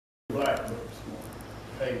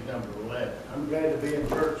page number 11. I'm glad to be in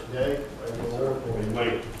church today. Praise the Lord for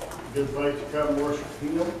a good place to come worship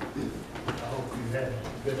Him. I hope you had a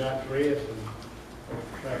good night's rest and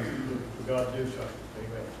try to for God to do something.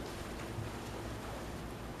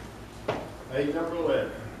 Amen. Page number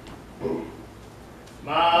 11.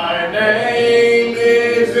 My name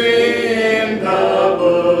is in the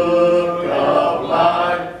book of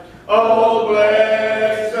life. Oh,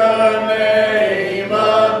 bless the name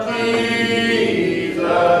of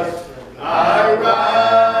Jesus. I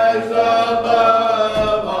rise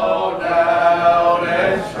above all doubt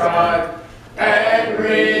and strife and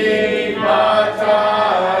read my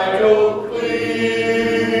title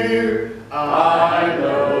clear. I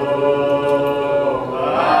know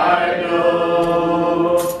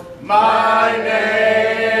my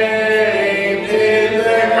name is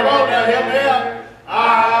there. Come on now, help me out.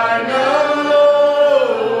 I know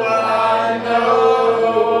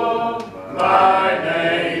my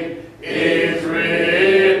name is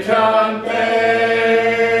written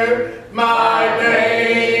there. My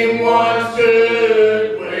name once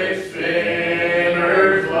stood with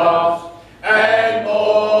sinners lost and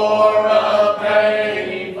bore a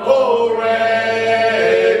painful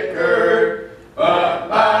record, but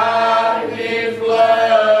by His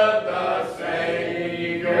blood the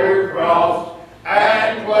Savior crossed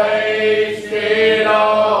and placed it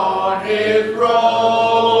on His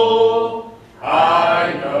roll.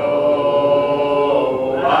 I know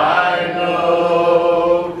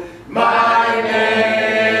my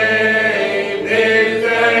name is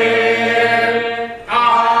there.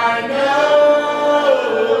 I know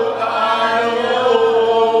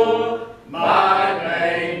my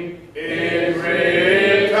name is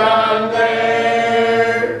written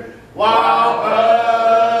there. While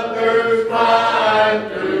others climb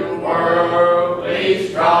through worldly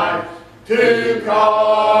strife to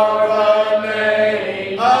carve a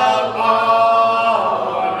name of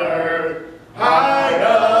honor high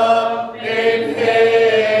up in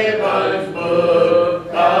heaven's book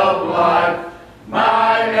of life,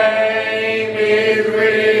 my name is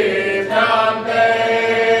written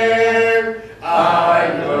there. I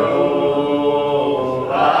know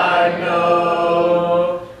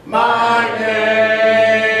my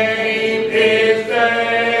name is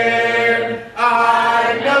there.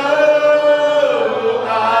 I know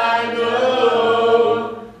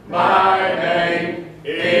my name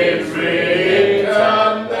is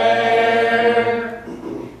written there.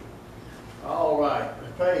 All right,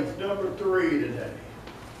 page number 3 today.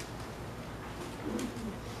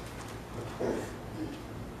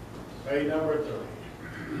 Page number 3.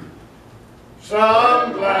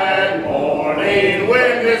 Some glad morning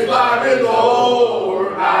when this life is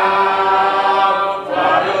o'er, I'll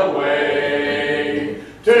fly away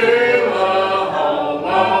to a home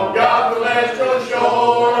on God's celestial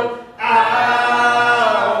shore.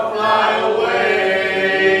 I'll fly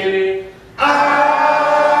away.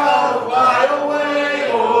 I'll fly away,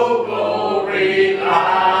 oh glory.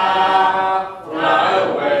 I'll fly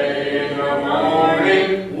away in the morning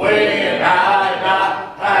when I die.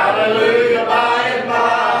 Hallelujah, by and by.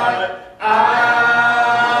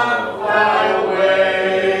 I'll fly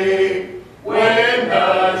away when the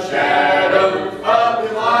shadows of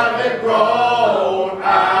His life have grown.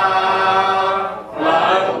 I'll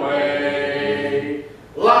fly away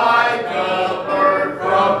like a bird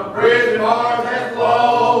from prison bars has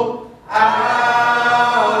flown.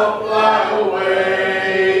 I'll fly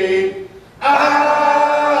away.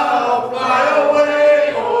 I'll fly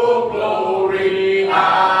away, oh glory.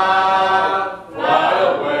 I'll fly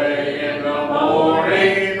away in the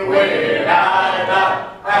morning when I die.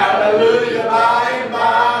 Hallelujah, by and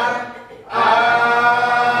by.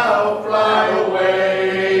 I'll fly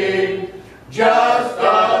away. Just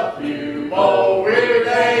a few more weary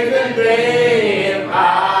days and then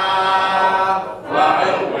I'll fly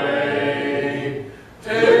away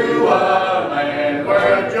to a land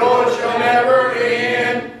where joy shall never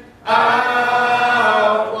end.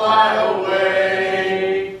 I'll fly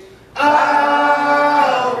away.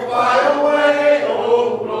 I'll fly away,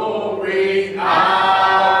 oh glory.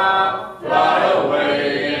 I'll fly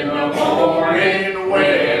away in the morning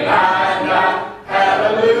when I die.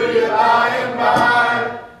 Hallelujah, by and by.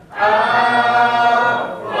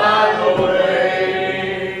 I'll fly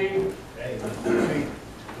away. Amen.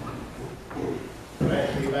 Glad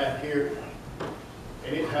to be back here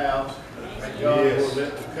in His house. Thank God for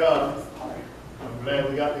letting us come. I'm glad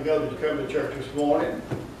we got to go to come to church this morning.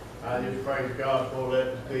 I just praise God for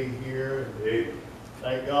letting us be here.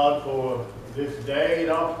 Thank God for this day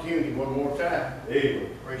and opportunity one more time.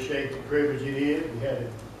 Appreciate the privilege it is. We had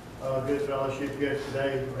a good fellowship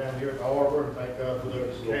yesterday around here at Arbor. Thank God for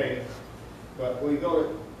those who came. But we're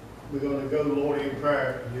gonna go to the Lord in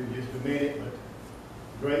prayer in just a minute. But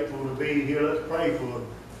grateful to be here. Let's pray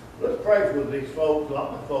for these folks. A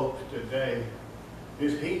lot of folks today.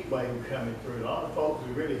 This heat wave coming through. A lot of folks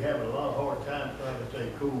are really having a lot of hard time trying to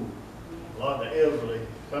stay cool. A lot of the elderly,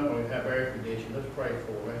 some of them have air conditioning. Let's pray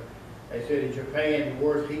for them. They said in Japan, the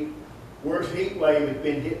worst heat wave has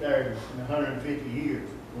been hit there in 150 years.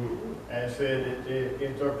 And said that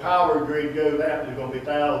if their power grid goes out, there's going to be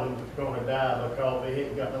thousands that's going to die because they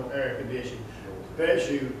ain't got no air conditioning,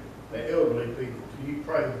 especially the elderly people. So you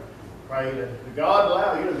pray that God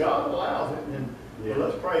allows it. And well,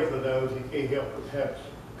 let's pray for those who can't help but have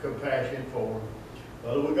compassion for them.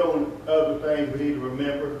 Well, we're going to other things we need to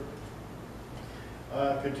remember.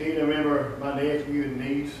 Continue to remember my nephew and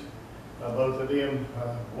niece. Both of them,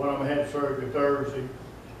 one of them had surgery Thursday.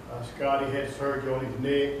 Scotty had surgery on his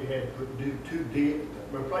neck. He had to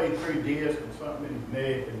replace 3 discs and something in his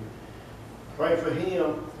neck. And pray for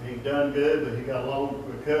him. He's done good, but he got a long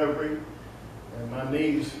recovery. And my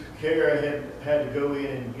niece, Kara, had to go in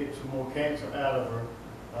and get some more cancer out of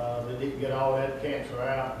her. They didn't get all that cancer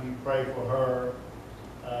out. You pray for her.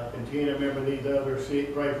 Continue to remember these others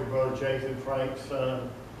sick. Pray for Brother Jason Frank's son.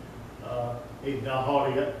 He's not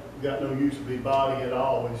hardly got no use of his body at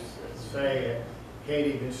all. It's sad. Can't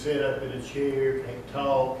even sit up in a chair, can't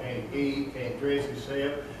talk, can't eat, can't dress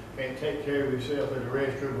himself, can't take care of himself in the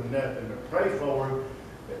restroom or nothing. But pray for him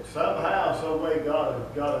that somehow, some way,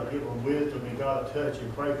 God will give him wisdom and God will touch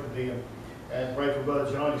him. Pray for them. And pray for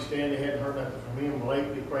Brother Johnny Stanley. Hadn't heard nothing from him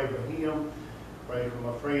lately. Pray for him. Pray for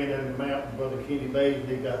my friend over the mountain, Brother Kenny Bays.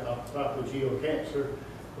 He got esophageal cancer.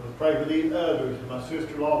 Let's pray for these others. And my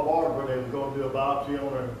sister-in-law Barbara, they were going to do a biopsy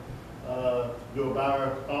on her.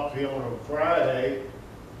 Biopsy on a Friday,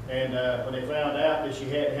 and when they found out that she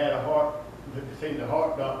hadn't had seen the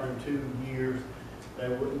heart doctor in 2 years, they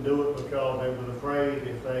wouldn't do it because they were afraid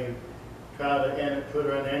if they tried to put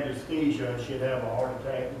her in anesthesia, she'd have a heart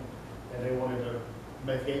attack, and they wanted to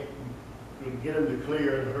get them to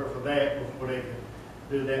clear her for that before they could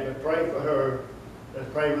do that. But pray for her. Let's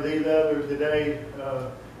pray for these others today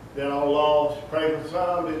that are lost. Pray for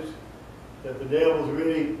some that the devil's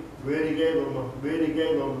really gave them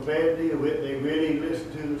a bad deal with. They really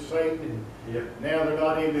listened to the Satan. And now they're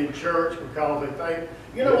not even in church because they think,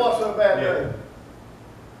 you know what's so bad there?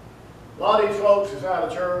 A lot of these folks is out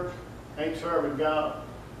of church, ain't serving God.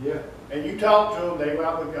 Yeah. And you talk to them, they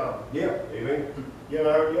out with God. Yeah. Amen. You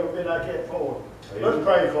ever been like that before? Let's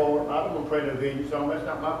pray for them. I don't want to pray no vengeance on them. That's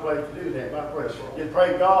not my place to do that. My place. Just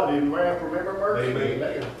pray God and wrath, remember mercy.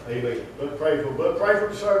 Amen. Amen. Let's pray for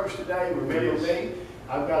the service today. Remember me.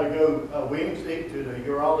 I've got to go Wednesday to the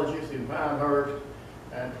urologist in Pinehurst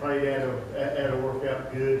and pray that'll work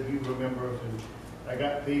out good. You remember us, and I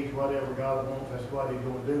got peace, whatever God wants, that's what He's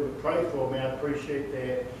going to do. But pray for me. I appreciate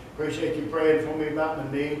that. Appreciate you praying for me about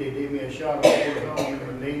my knee. They gave me a shot of cortisone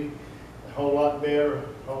in my knee. A whole lot better,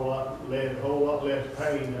 a whole lot less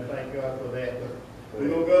pain. I thank God for that. But we're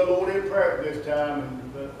going to go, Lord, in prayer this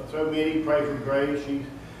time. And so many pray for Grace. She's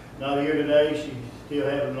not here today. She's still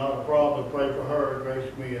having a lot of problems. Pray for her,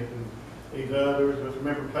 Grace Smith, and these others. But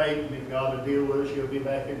remember Peyton, if God will deal with us, she'll be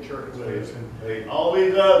back in church with us. And all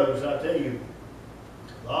these others, I tell you,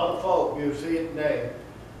 a lot of folk, you'll see it today.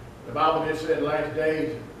 The Bible just said in the last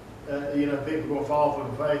days, people are going to fall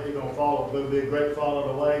from the faith. They're going to fall. There'll be a great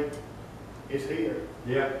falling away. It's here.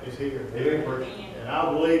 Yeah. It's here. Amen. And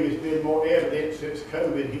I believe it's been more evident since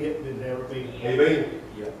COVID hit than ever been. Amen.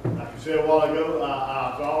 Yeah. Like I said a while ago,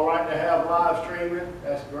 it's all right to have live streaming.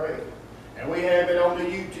 That's great. And we have it on the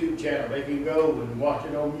YouTube channel. They can go and watch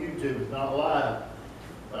it on YouTube. It's not live.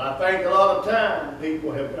 But I think a lot of time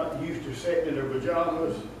people have gotten used to sitting in their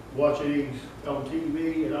pajamas, watching these on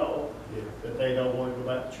TV and all, that they don't want to go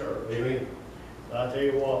back to church. Amen. So I tell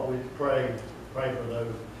you what, we pray for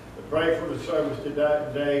those. But pray for the service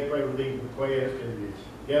today. Pray for these requests. And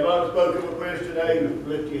if you have unspoken requests today,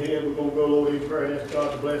 lift your hand. We're going to go, Lord, in prayer and ask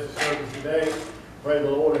God to bless the service today. Pray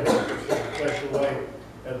the Lord and help us in a special way.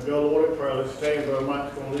 As we go, Lord, in prayer, let's stand where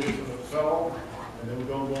Mike's going to lead us in a song. And then we're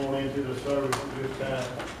going to go on into the service at this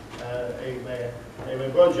time. Amen.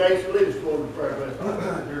 Amen. Brother Jason, lead us forward in prayer.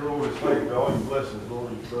 Bless Dear Lord, it's thank you for all your blessings,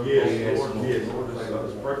 Lord. Yes, Lord, yes. Lord,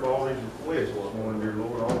 let's pray for all these requests this morning, dear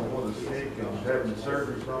Lord. All the ones that are sick and having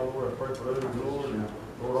surgeries, Lord. I pray for those, Lord. And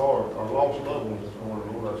Lord, our lost loved ones this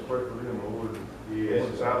morning, Lord. I just pray for them, Lord. Yes.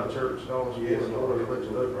 Once out of church and all this, yes, Lord, I let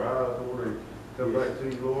you open our eyes, Lord, and come back to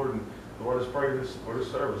you, Lord. And Lord, I just pray for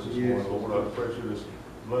this service this morning, Lord. I pray you this.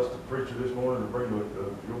 Bless the preacher this morning to bring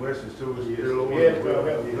your message to us, dear Lord. Yes,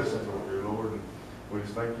 Listen to it, dear Lord. And We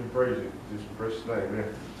just thank you and praise you. Just in precious name,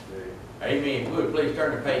 man. Amen. If you would please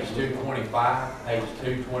turn to page 225. Page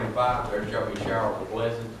 225. There shall be showers of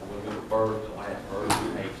blessings. We'll do the first and last verse.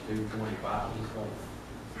 Page 225. This one.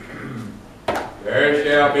 There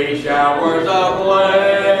shall be showers of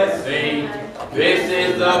blessing. This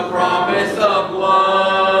is the promise of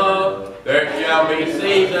love. There shall be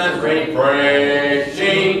seasons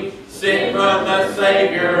refreshing, sent from the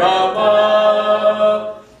Savior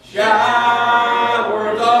above.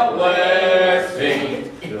 Showers of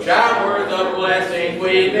blessing, showers of blessing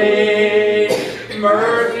we need.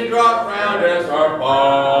 Mercy drops round us are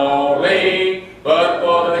falling, but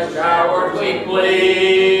for the showers we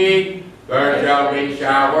plead. There shall be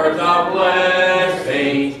showers of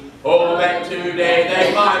blessings. Oh, that today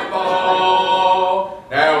they might fall.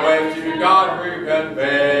 Now as to God we're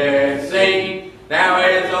confessing. Now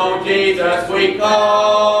as on Jesus we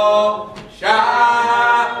call.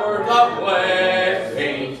 Showers of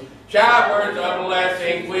blessings. Showers of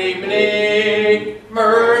blessings we need.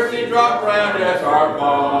 Mercy drop round us are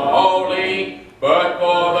falling. But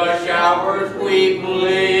for the showers we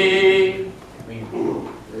plead.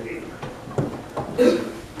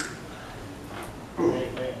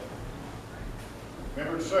 Amen.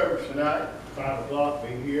 Remember the service tonight, 5 o'clock,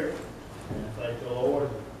 be here. And thank the Lord.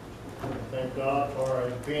 And thank God for our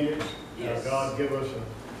independence. Yes. God give us to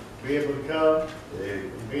be able to come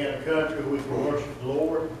and be in a country where we can worship the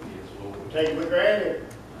Lord. Yes, Lord. We take it for granted.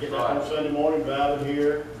 Getting up on Sunday morning, driving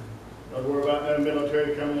here. Don't worry about no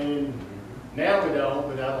military coming in. Now we don't,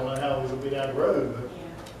 but I don't know how we'll be down the road. But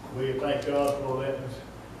we thank God for letting us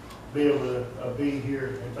be able to be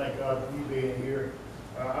here, and thank God for you being here.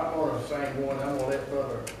 I'm going to sing one. I'm going to let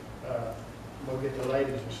Brother, we'll get the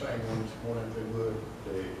ladies to sing one this morning if they would.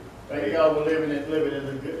 Thank God we're living in a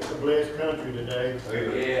blessed country today.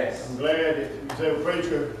 Yes. I'm glad that you say, well,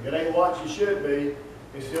 preacher, it ain't what you should be.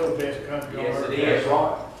 It's still the best country on Yes, earth. it is.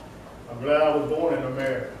 I'm glad I was born in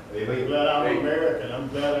America. I'm glad I'm American. I'm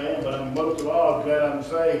glad I am, but I'm most of all I'm glad I'm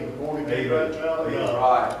saved. Born again, child of God.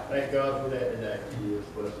 Right. Thank God for that today. Yes,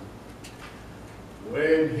 blessing.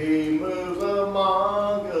 When He moves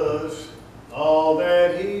among us, all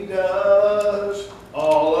that He does,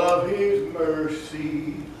 all of His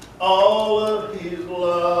mercy, all of His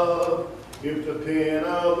love, if the pen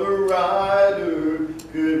of the writer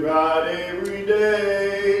could write every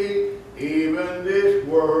day, even this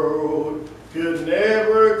world could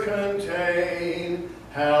never contain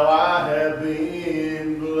how I have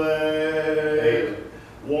been blessed.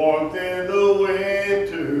 Warmth in the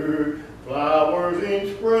winter, flowers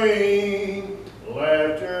in spring,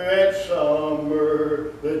 laughter at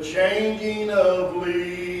summer, the changing of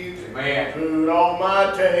leaves. Amen. Food on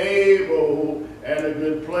my table and a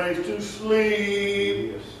good place to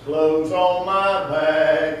sleep. Clothes on my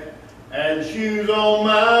back and shoes on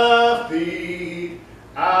my feet.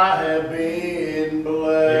 I have been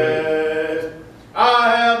blessed.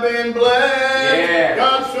 I have been blessed. Yeah.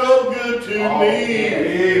 God's so good to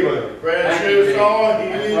me. Yeah. Precious are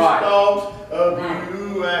That's His right. thoughts of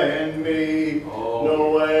you and me. Oh.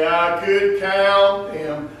 No way I could count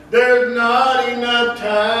them. There's not enough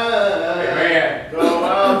time. Amen. So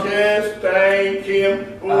I'll just thank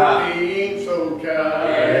Him for being so kind.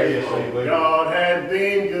 Yes. God has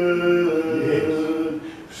been good,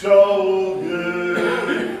 so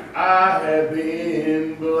good. I have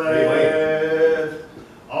been blessed.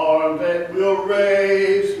 Arms that will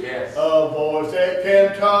raise, Yes. a voice that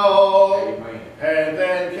can talk, Amen. hands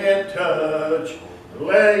that can touch,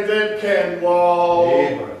 legs that can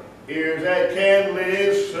walk, ears that can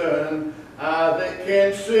listen, eyes that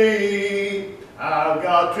can see. I've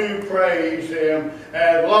got to praise Him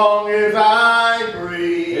as long as I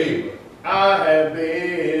breathe. I have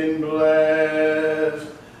been blessed.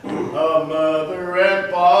 A mother and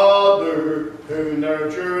father who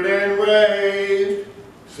nurtured and raised,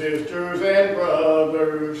 sisters and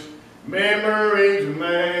brothers, memories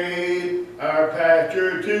made, our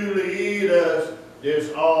pastor to lead us,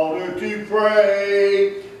 this altar to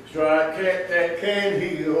pray, strike that can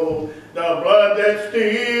heal, the blood that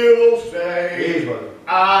still saves.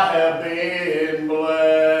 I have been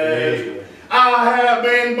blessed. I have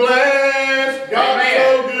been blessed. God's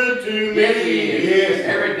so good to me. Yes, He is.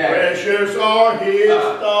 Every day. Precious are His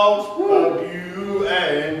thoughts of you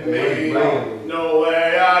and me. No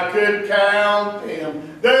way I could count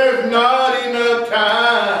them. There's not enough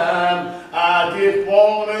time. I just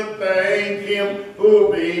want to thank Him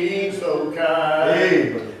for being so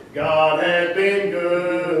kind. God has been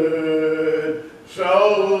good,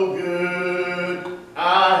 so good.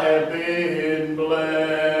 I have been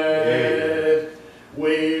blessed.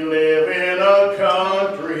 We live in a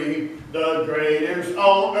country, the greatest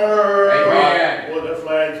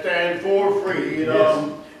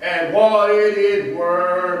freedom and what it is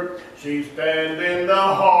worth. She stands in the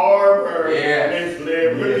harbor, Yes. and it's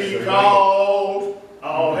liberty Yes, calls.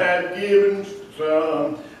 All have given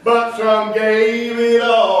some, but some gave it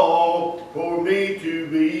all for me to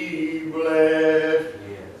be blessed.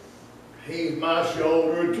 He's my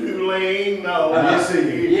shoulder to lean on. Yes, he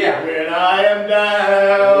is. Yeah. When I am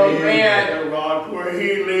down, Amen. the rock where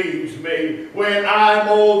he leads me. When I'm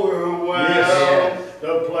overwhelmed, Yes.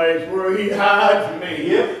 the place where he hides me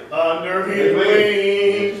Yep. under his Amen.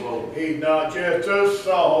 wings. Yes, Lord. He's not just a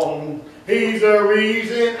song, he's the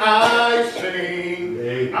reason I sing.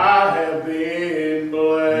 Amen. I have been Yes,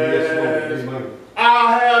 Lord. blessed. Amen.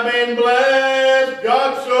 I have been blessed.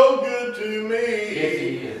 God's so good to Yes, me. he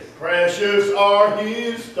is. Precious are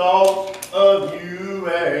his thoughts of you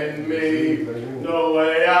and me. No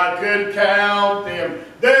way I could count them.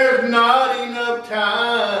 There's not enough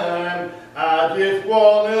time. I just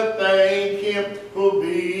want to thank him for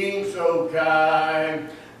being so kind.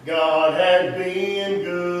 God has been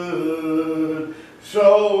good,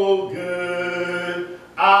 so good.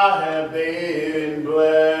 I have been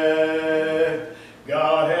blessed.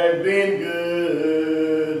 God has been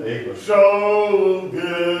good, Amen. so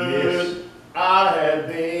good. Yes. I have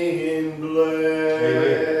been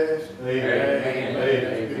blessed. Amen.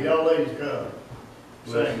 Amen. Could y'all ladies come?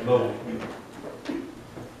 Bless Sing. the Lord.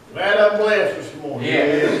 Glad I'm blessed this morning.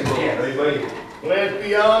 Yes. Lord. Yes. Amen. Blessed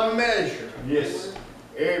beyond measure. Yes.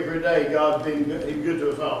 Every day God's been good, he's good to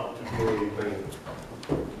us all. Amen.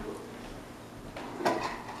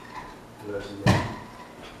 Bless the Lord.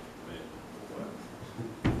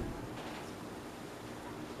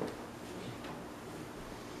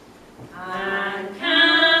 I'm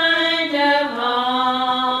kind of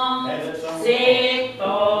homesick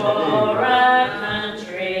for a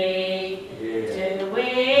country to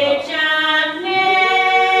which I've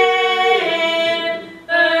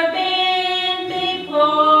never been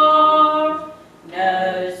before.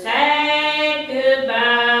 No sad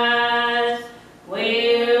goodbyes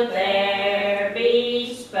will there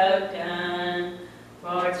be spoken,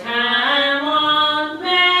 for time won't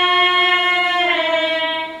matter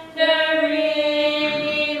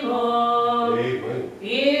anymore. Amen.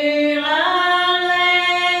 Beulah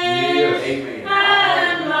land, Yes. Amen.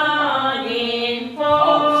 I'm longing for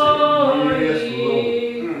Yes,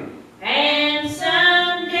 you. And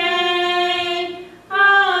someday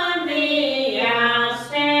on thee I'll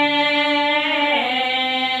stand.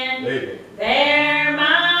 Amen. There my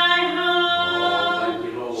Oh, home thank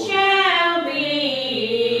you, Lord. shall be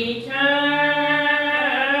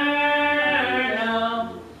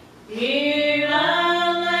eternal.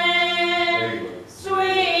 Beulah land, Amen.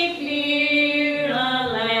 sweet Beulah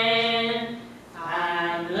land,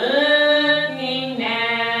 I'm looking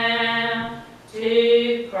now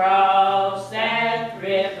to cross that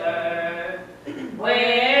river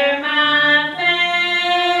where my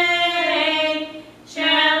faith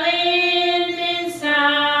shall end in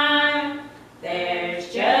sight. There's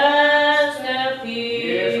just a Yes,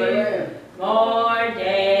 few amen. more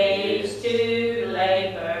days to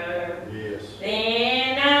labor. Yes.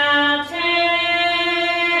 Then I'll take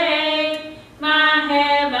my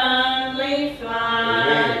heavenly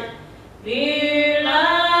flight.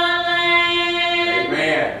 Beulah land,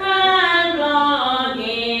 Amen. I'm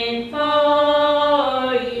longing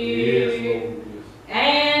for Yes, you. Lord.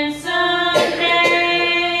 And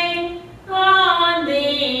someday on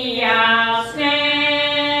thee I'll stand.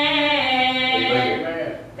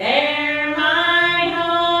 Amen. There my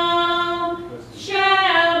home Yes.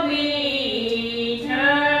 shall be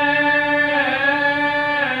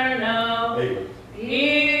eternal. Amen.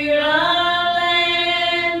 Beulah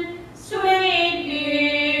land, sweet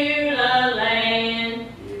Beulah land,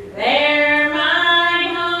 there my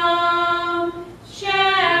home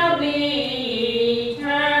shall be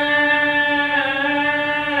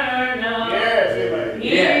eternal. Yes, amen.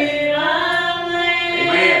 Yes. Beulah land,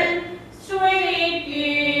 Amen. sweet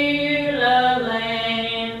Beulah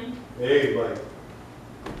land. Amen.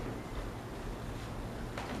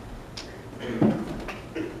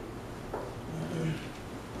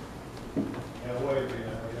 Now, wait a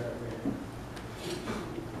minute, wait a minute.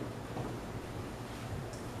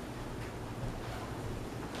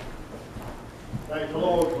 Thank the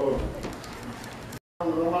Lord for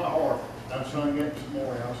on my heart. I've sung it this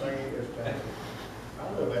morning, I'll sing it this time.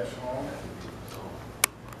 I love that song.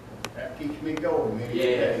 That keeps me going many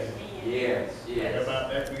Yes. days. Yes. How Yes.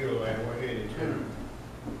 about that Beulah land we're headed to?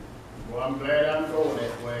 Well, I'm glad I'm going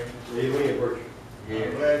that way. Amen, preacher. I'm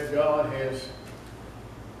Yes. glad God has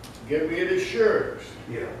given me the assurance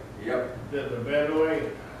Yeah. Yep. that the better way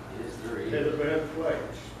Yes, there is. is a better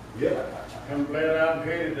place. Yep. I'm glad I'm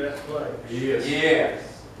headed to that place. Yes.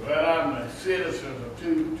 Yes. Glad I'm a citizen of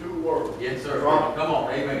two worlds. Yes, sir. Come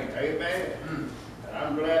on, amen. Amen. And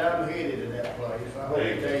I'm glad I'm headed to that place. I hope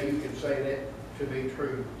Amen. today you can say that to be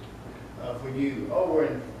true for you. Over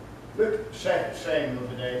in, look at 2 Samuel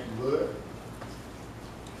today, if you would.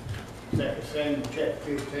 2 Samuel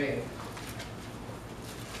chapter 15.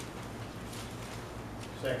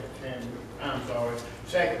 2 Samuel, I'm sorry,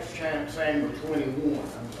 2 Samuel 21,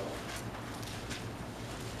 I'm sorry.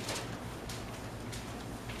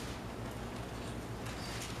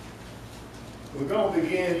 We're going to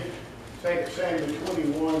begin 2 Samuel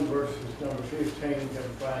 21, verses number 15. You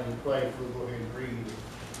can find your place. We'll go ahead and read it.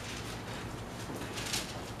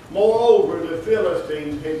 Moreover, the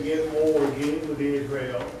Philistines had get war again with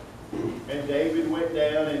Israel. And David went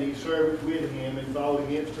down and his servants with him and fought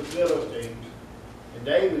against the Philistines. And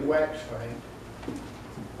David waxed faint.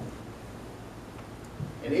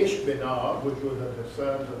 And Ishbosheth, which was of the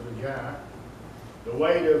sons of the giant, the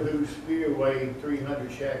weight of whose spear weighed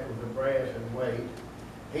 300 shekels of brass in weight,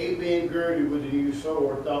 he being girded with a new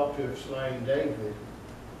sword, thought to have slain David.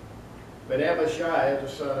 But Abishai, the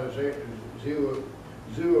son of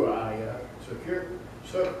Zeruiah, succored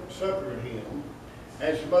him,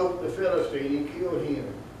 and smote the Philistine and killed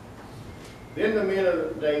him. Then the men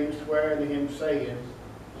of David sware to him, saying,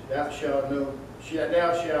 Thou shalt go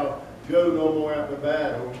no more out to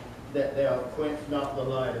battle, that thou quench not the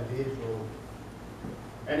light of Israel.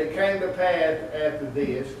 And it came to pass after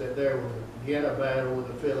this that there was again a battle with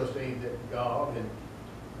the Philistines at Gob,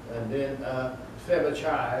 and then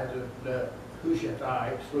Sebachai, the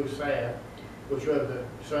Hushathite, slew Saph, which was the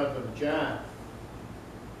son of the giant.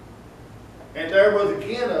 And there was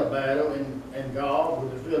again a battle in Gob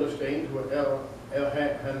with the Philistines with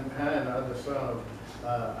Elhanan, the son of,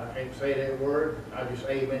 I can't say that word, I just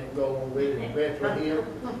amen and go on with it, Bethlehem,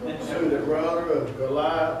 so the brother of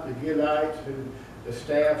Goliath, the Gilites, who the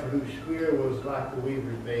staff whose spear was like the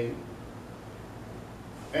weaver's beam.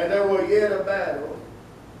 And there was yet a battle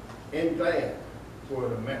in Gath, where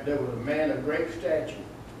there was a man of great stature.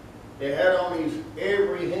 They had on his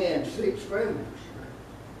every hand 6 fingers,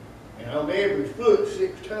 and on every foot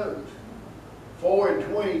 6 toes. 4 and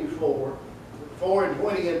 20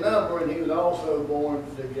 in number, and he was also born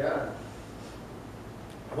the giant.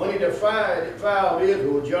 When he defiled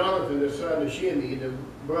Israel, Jonathan, the son of Shimei, the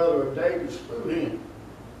brother of David, slew him.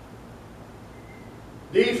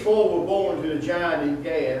 These 4 were born to the giant in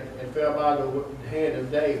Gath, and fell by the hand of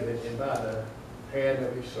David and by the hand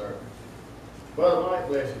of his servant. Brother Mike,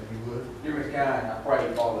 bless if you would. Dear Miss Kind, I pray,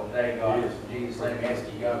 Father, today, God, in Jesus' name, ask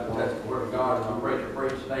you, God, to touch the word of God as I pray to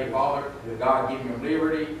preach today, Father. God, give him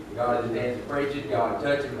liberty. God, as he stands to preach it, God,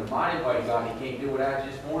 touch him in a mighty way. God, he can't do without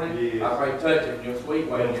you this morning. Yes. I pray, touch him in your sweet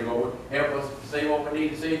way, dear Lord. Help us to see what we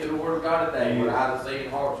need to see through the word of God today. We're eyes to see and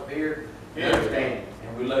hearts to hear and understand.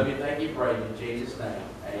 And we love you, thank you, pray in Jesus' name.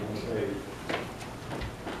 Amen.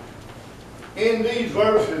 In these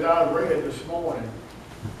verses I've read this morning,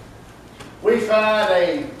 we find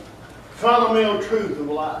a fundamental truth of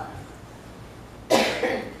life.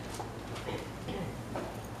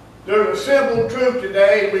 There's a simple truth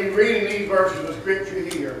today we read in these verses of Scripture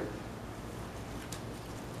here.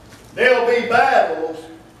 There'll be battles,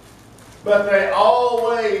 but there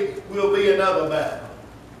always will be another battle.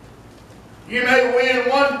 You may win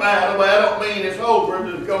one battle, but that don't mean it's over.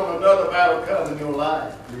 There's going another battle come in your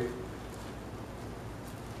life.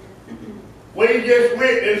 We just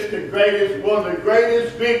witnessed one of the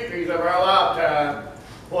greatest victories of our lifetime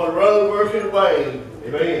when Roe versus Wade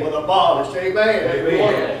was abolished. Amen.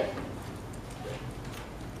 Amen.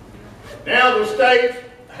 Now the states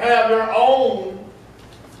have their own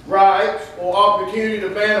rights or opportunity to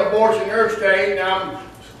ban abortion in their state. Now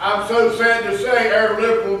I'm so sad to say our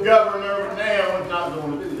liberal governor now is not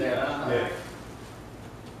going to do that. Yeah.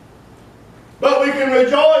 But we can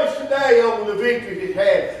rejoice today over the victory it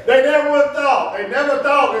had. They never would have thought. They never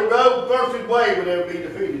thought that Roe versus Wade would ever be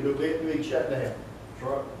defeated or be shut down. That's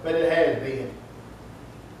right. But it has been.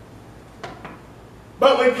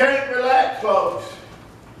 But we can't relax, folks.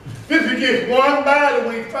 This is just one battle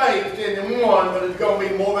we faced and one, but there's going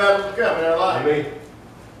to be more battles to come in our life. Amen.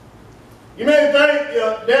 You may think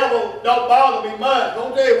the devil don't bother me much.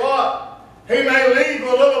 Don't tell you what. He may leave for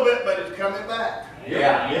a little bit, but it's coming back.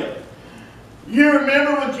 Yeah. You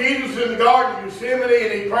remember when Jesus was in the Garden of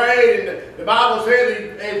Gethsemane and he prayed and the Bible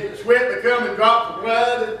said as sweat become a drop of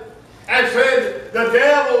blood. And said the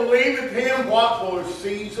devil leaveth him what for a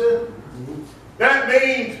season. That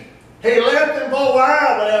means he left him for a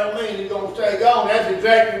while, but that means he's going to stay gone. That's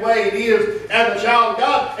exactly the way it is as a child of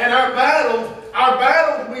God. And our battles our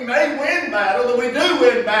battles, we may win battles, and we do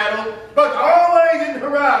win battles, but always in the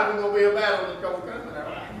horizon will be a battle that's going to come in our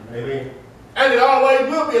life. Amen. And it always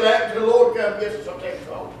will be that until the Lord comes and gets us or takes us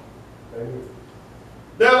home. Amen.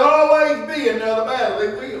 There'll always be another battle.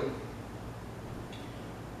 It will.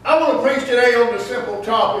 I want to preach today on the simple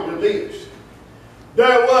topic of this.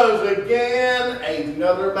 There was again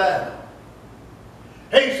another battle.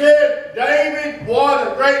 He said David won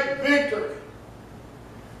a great victory.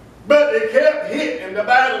 But they kept hitting, the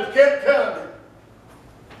battles kept coming.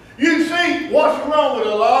 You see, what's wrong with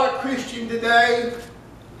a lot of Christians today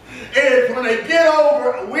is when they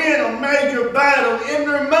win a major battle in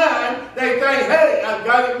their mind, they think, hey, I've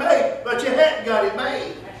got it made. But you hadn't got it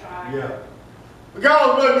made. That's right. Yeah.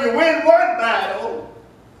 Because when you win one battle,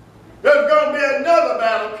 there's going to be another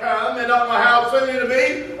battle come, and I don't know how soon it'll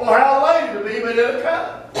be or how late it'll be, but it'll come.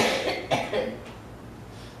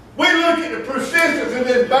 We look at the persistence of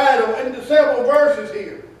this battle in the several verses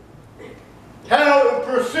here. How it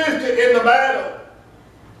persisted in the battle.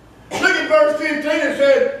 Look at verse 15. It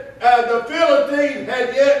said, the Philistines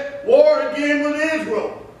had yet war again with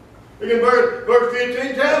Israel. Look at verse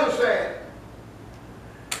 15 tells us that.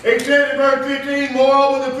 He said in verse 15,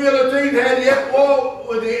 moreover the Philistines had yet war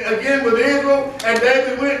again with Israel, and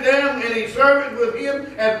David went down and his servants with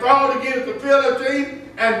him and fought against the Philistines,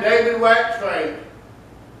 and David waxed faint.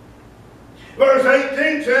 Verse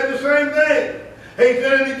 18 said the same thing. He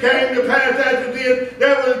said, and it came to pass after this,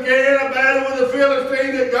 there was again a battle with the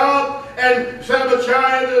Philistines at Gob, and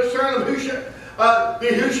Sabbachiah, the son of the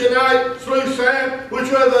Hushite, slew Sam,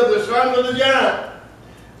 which was of the sons of the giant.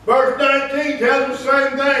 Verse 19 tells the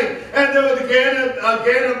same thing. And there was again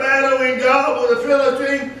a battle in Gob with the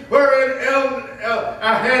Philistines, wherein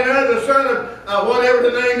Elhanan, the son of whatever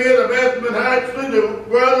the name is, of Bethlehem, slew the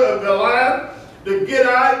brother of Goliath, the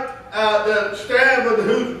Gittite, the staff of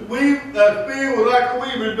whose spear was like a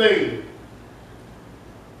weaver's beam.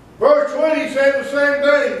 Verse 20 said the same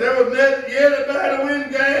thing. There was yet a battle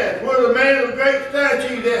in Gath, where the man of great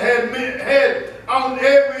stature that had on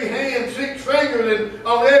every hand 6 fingers, and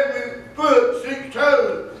on every foot 6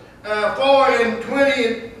 toes, 420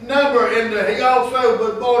 in number, and he also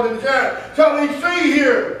was born in the giant. So we see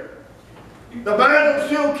here, the battle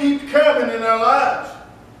still keeps coming in our lives.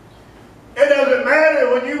 It doesn't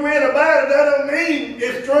matter when you win a battle, that don't mean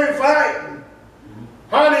it's true fighting.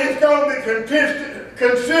 Honey, it's going to be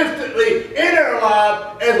consistently in our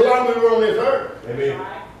lives as long as we're on this earth. Amen.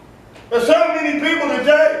 There's so many people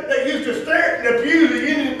today that used to stare in the pews of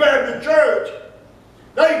Union Baptist Church.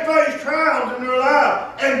 They face trials in their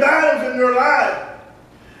life and battles in their life.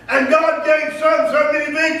 And God gave some so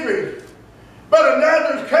many victories. But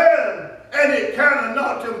another's come and it kind of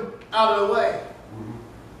knocked them out of the way.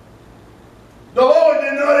 The Lord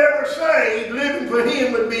did not ever say living for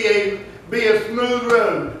Him would be a smooth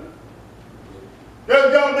road.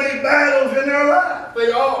 There's going to be battles in their life.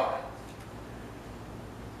 They are.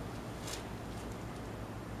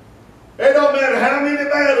 It don't matter how many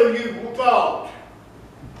battles you've fought.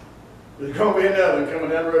 There's going to be another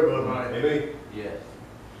coming down the road, Brother Mike. Amen. Yes.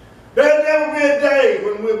 There'll never be a day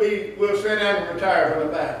when we'll sit down and retire from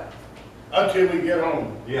the battle until we get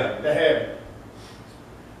home Yeah. to heaven.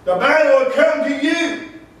 The battle will come to you.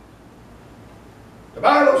 The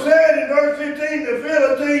Bible said in verse 15, the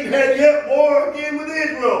Philistines had yet war again with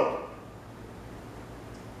Israel.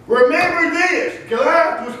 Remember this,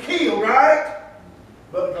 Goliath was killed, right?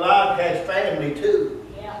 But Goliath has family too.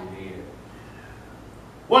 Yeah.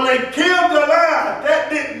 When they killed Goliath, that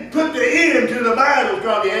didn't put the end to the battle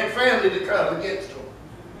because he had family to come against them.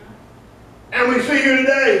 And we see here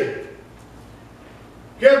today,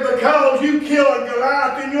 just because you kill a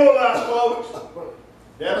Goliath in your life, folks,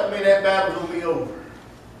 that don't mean that battle's going to be over.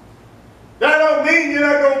 That don't mean you're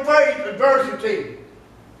not going to face adversity,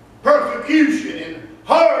 persecution, and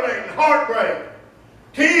heartache and heartbreak,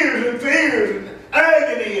 tears and fears and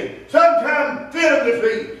agony, and sometimes feeling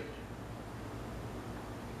defeat.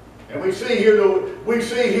 And we see here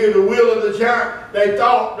the will of the giant. They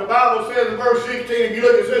thought, the Bible says in verse 16, if you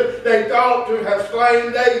look, it says, they thought to have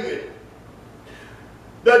slain David.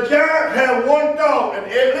 The giant had one thought, and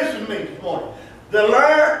listen to me this morning.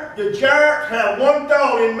 The giants have one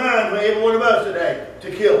thought in mind for every one of us today,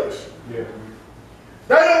 to kill us. Yeah.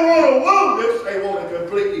 They don't want to wound us, they want to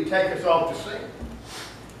completely take us off the scene.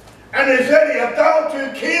 And they said he had thought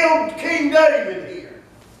to kill King David here.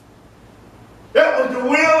 That was the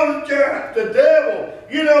will of the giant, the devil.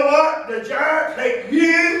 You know what? The giants hate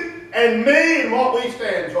you and me and what we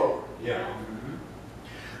stand for. Yeah.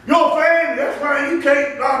 Your family, that's why you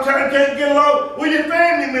can't, a lot of times can't get along with your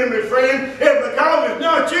family members, friend. If because it's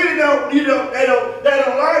not you, they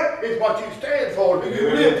don't like, it's what you stand for, who you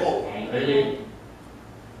live for. Amen.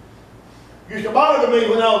 Used to bother me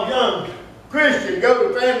when I was young Christian,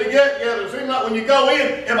 go to family get together. It seemed like when you go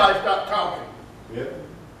in, everybody stopped talking. Yeah.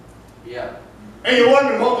 Yeah. And you're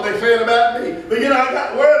wondering what were they saying about me. But you know, I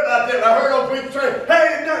got worried about that. I heard old people say,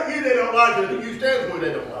 hey, it's not you they don't like, it's you stand for who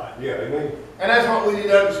they don't like. Yeah, amen. And that's what we need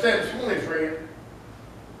to understand this morning, friend.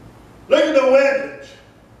 Look at the weapons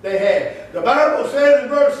they had. The Bible says in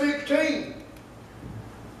verse 16,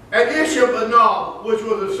 and Ishabanob, which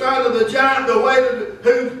was the son of the giant, the weight of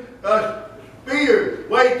whose spear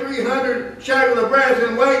weighed 300 shekels of brass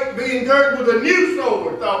in weight, being girded with a new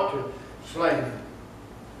sword, thought to slay him.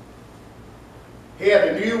 He had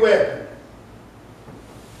a new weapon.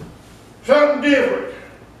 Something different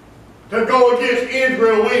to go against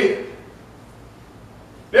Israel with.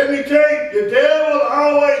 Let me tell you, the devil will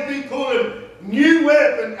always be pulling new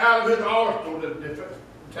weapons out of his arsenal to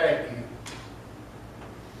attack you.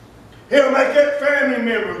 He'll make that family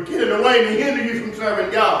member get in the way to hinder you from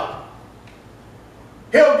serving God.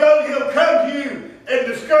 He'll come to you in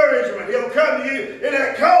discouragement. He'll come to you in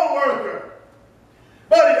that co-worker.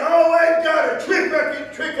 But he always got a trick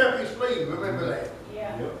up his sleeve. Remember that.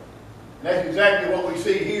 Yeah. Yeah. And that's exactly what we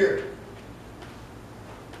see here.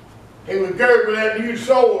 He was girded with that new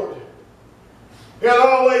sword. He'll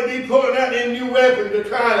always be pulling out that new weapon to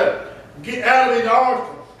try to get out of his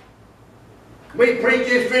arsenal. We preach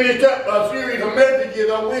just finished up a series of messages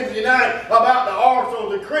on Wednesday night about the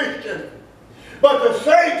arsenal of the Christian. But the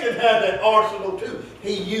Satan has that arsenal too.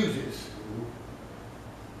 He uses.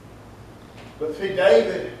 But see,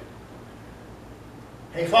 David,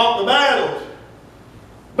 he fought the battles.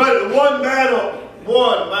 But one battle,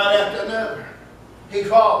 one right after another, he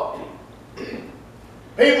fought.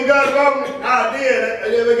 People got a wrong idea,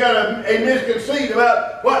 they got a misconceit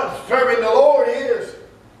about what serving the Lord is.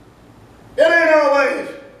 It ain't always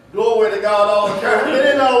glory to God all the time. It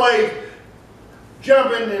ain't always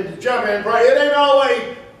jumping and pray. It ain't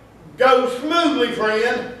always go smoothly,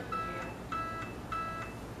 friend.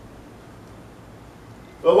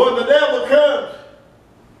 But when the devil comes,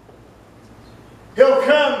 he'll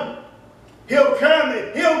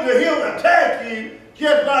attack you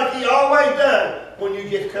just like he always does when you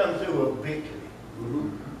just come through a victory.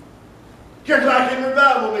 Just like in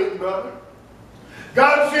revival meeting, brother.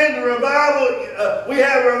 God sends a revival. We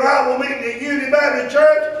have a revival meeting at Unity Baptist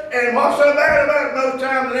Church, and what's so bad about it most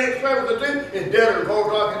times the next service or two is dead at 4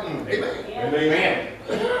 o'clock in the evening. Amen.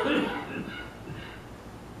 Amen.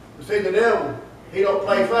 You see, the devil, he don't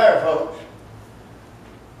play fair, folks.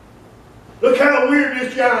 Look how weird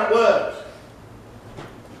this giant was.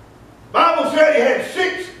 Bible said he had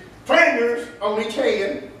 6 fingers on each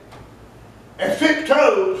hand and 6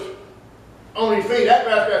 toes on his feet. That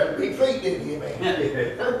guy's got some big feet, didn't he,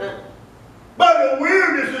 man? But the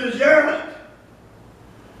weirdness of the giant,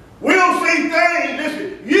 we'll see things,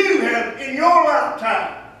 listen, you have in your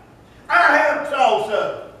lifetime, I have saw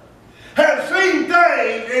some, have seen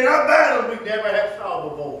things in our battles we never have saw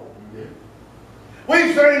before.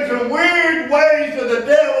 We've seen some weird ways of the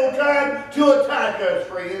devil trying to attack us,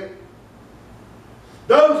 friend.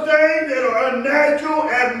 Those things that are unnatural,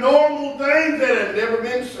 abnormal things that have never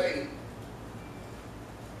been seen.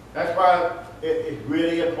 That's why it's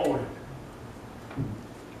really important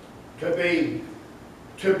to be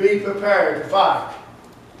prepared to fight.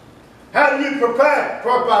 How do you prepare?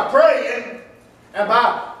 By praying and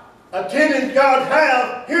by attending God's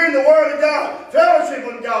house, hearing the Word of God, fellowship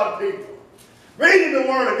with God's people, reading the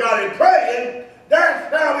Word of God and praying.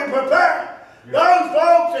 That's how we prepare. Yeah. Those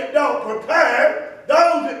folks that don't prepare,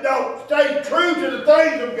 those that don't stay true to the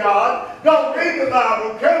things of God, don't read the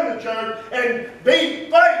Bible, come to church, and be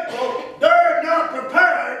faithful, they're not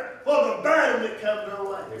prepared for the battle that comes their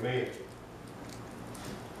way. Amen.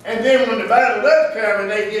 And then when the battle does come and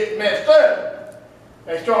they get messed up,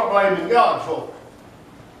 they start blaming God for it.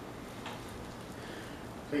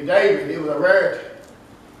 See, David, he was a rarity.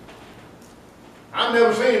 I've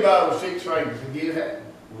never seen anybody with 6 fingers and get it.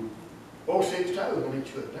 Or 6 toes on each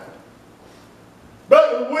foot now.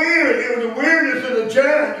 But it was the weirdness of the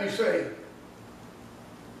giant, you see.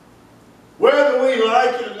 Whether we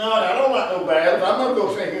like it or not, I don't like no battles. I'm not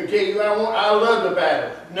going to sit here and tell you I love the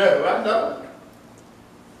battles. No, I don't.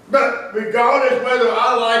 But regardless whether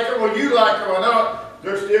I like them or you like them or not,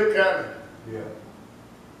 they're still coming. Yeah.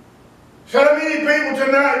 So many people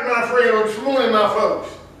tonight, my friend, or this morning, my folks,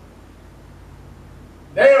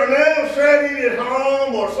 they are now sitting at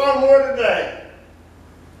home or somewhere today,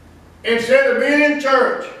 instead of being in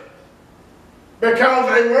church, because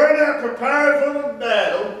they were not prepared for the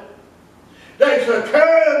battle. They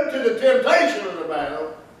succumbed to the temptation of the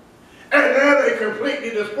battle, and now they completely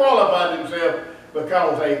disqualified themselves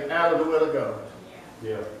because they out of the will of God.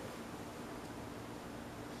 Yeah.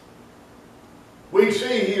 We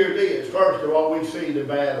see here this. First of all, we see the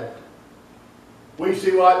battle. We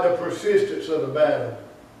see what the persistence of the battle.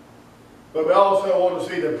 But we also want to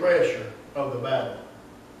see the pressure of the battle.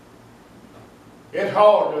 It's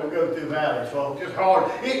hard to go through valleys, folks. It's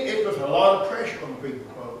hard. It puts a lot of pressure on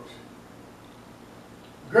people, folks.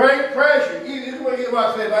 Great pressure. You just want to hear what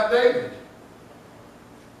I say about David.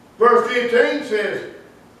 Verse 15 says,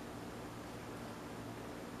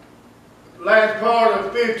 last part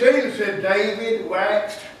of 15 said, David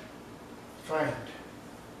waxed faint.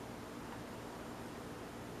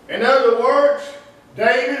 In other words,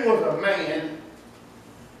 David was a man.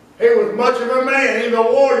 He was much of a man. He was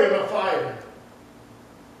a warrior and a fighter.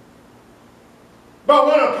 But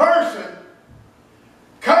when a person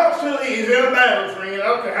constantly is in a battle, friend,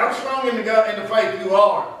 okay, how strong in the faith you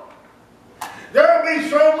are, there will be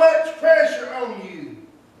so much pressure on you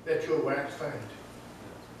that you'll wax faint.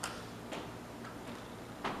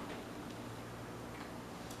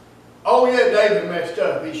 Oh yeah, David messed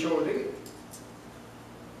up. He sure did.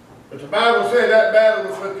 But the Bible said that battle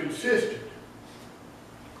was so consistent.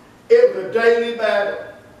 It was a daily battle.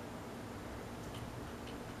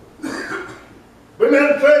 But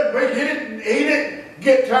he didn't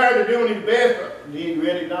get tired of doing his best, but he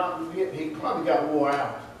really not. He probably got wore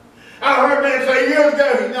out. I heard a man say years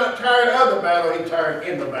ago, he's not tired of the battle, he's tired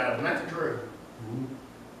in the battle. And that's true.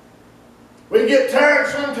 We get tired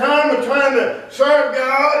sometimes of trying to serve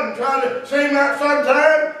God and trying to seem like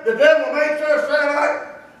sometimes the devil makes us feel like,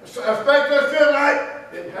 expect us to feel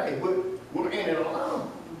like that, hey, we're in it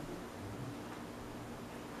alone.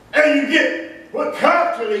 And we're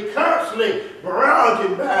constantly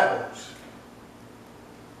barraging battles.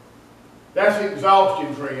 That's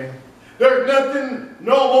exhaustion, friend. There's nothing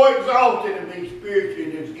no more exhausting than being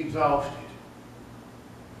spiritually exhausted.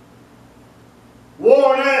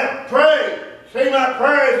 Worn out, pray. Seems like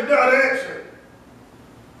prayer is not answered.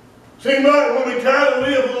 Seems like when we try to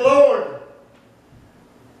live for the Lord,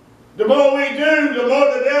 the more we do, the more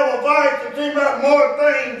the devil fights. It seems like more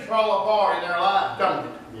things fall apart in our life, don't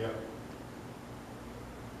it? Yeah.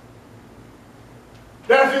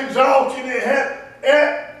 That's exhaustion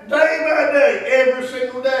day by day, every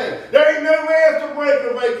single day. There ain't no rest or break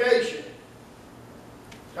or vacation.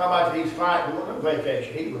 How about he's fighting on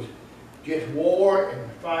vacation? He was just war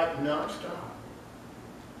and fighting non-stop.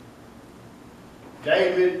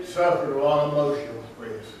 David suffered a lot of emotional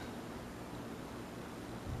stress.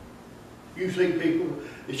 You see people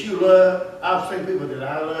that you love. I've seen people that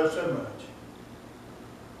I love so much.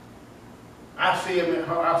 I see them at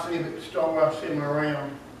home, I see them at the store, I see them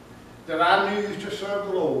around, that I knew used to serve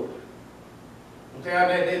the Lord. But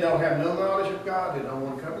they don't have no knowledge of God, they don't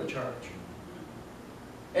want to come to church.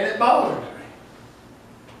 And it bothers me.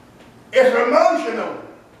 It's emotional.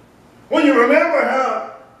 When you remember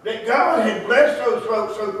how that God had blessed those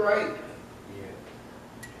folks so great. Yeah.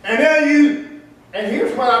 And now and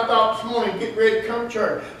here's what I thought this morning, get ready to come to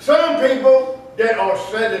church. Some people that are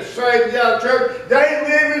saved out of church, they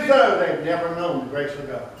live as though they've never known the grace of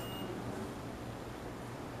God.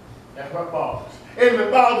 That's what bothers. And if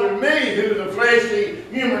it bothers me, who's a fleshly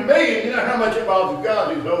human being, you know how much it bothers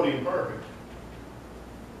God, who's holy and perfect.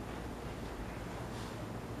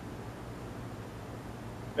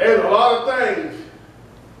 There's a lot of things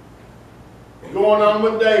going on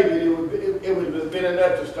with David. It would have been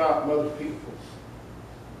enough to stop most people.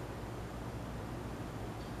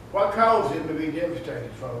 What caused him to be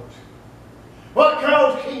devastated, folks? What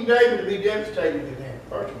caused King David to be devastated in that?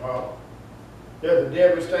 First of all, there's a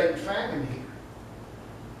devastating famine here.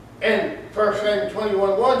 And 1 Samuel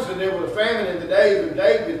 21:1 said there was a famine in the days of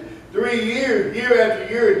David. 3 years, year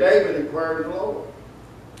after year, David inquired of the Lord.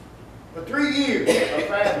 For 3 years of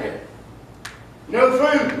famine. No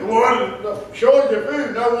food, water, no shortage of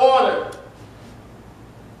food, no water.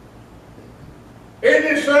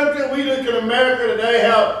 Isn't it something we look at America today,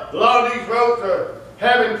 how a lot of these folks are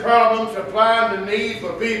having problems supplying the needs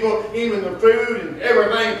for people, even the food and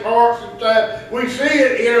everything, parts and stuff. We see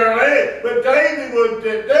it in our land. But David was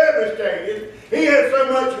devastated. He had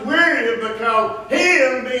so much weariness because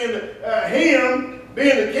him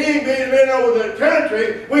being the king, being over the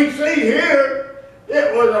country, we see here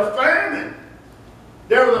it was a famine.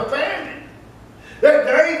 There was a famine that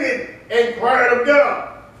David inquired of God.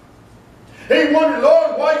 He wondered,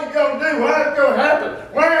 Lord, what are you going to do? Why is it going to happen?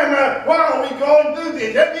 Why are we going through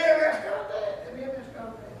this? Have you ever asked God that? Have you ever asked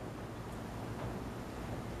God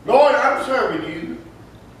that? Lord, I'm I'm serving you.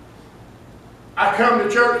 I come to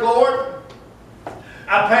church, Lord.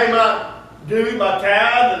 I pay my due, my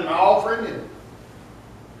tithe, and my offering. And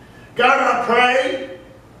God, I pray.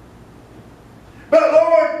 But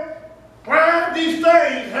Lord, why these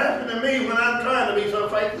things happen to me when I'm trying to be so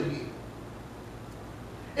faithful to you?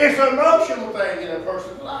 It's an emotional thing in a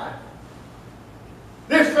person's life.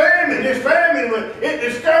 This famine, it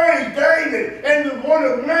discouraged David and the one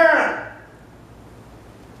of mine.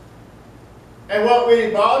 And what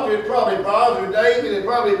really bothers, it probably bothers David, it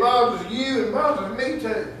probably bothers you, and bothers me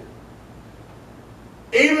too.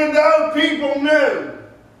 Even though people knew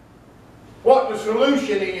what the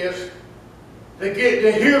solution is to get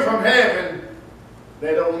to hear from heaven,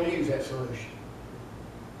 they don't use that solution.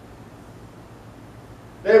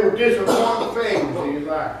 They were disappointing things in his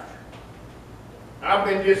life. I've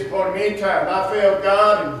been disappointed many times. I failed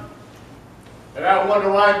God, and I wonder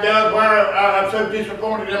why I'm so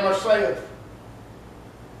disappointed in myself.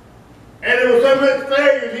 And there was so much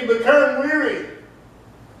failure, he became weary.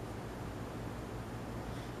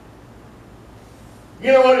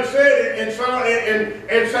 You know what it said in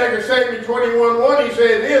 2 Samuel 21:1, he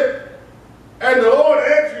said this, and the Lord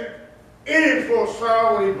answered, it is for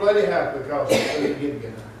Saul when he bloody heart because he couldn't give me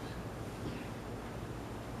an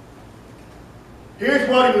Here's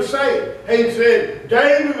what he was saying. He said,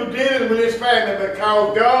 David was dealing with his family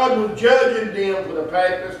because God was judging them for the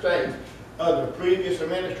past mistakes of the previous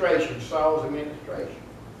administration, Saul's administration.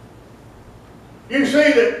 You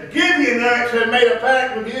see that Gibeonites had made a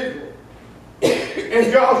pact with Israel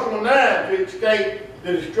in Joshua 9 to escape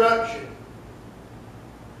the destruction.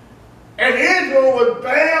 And Israel was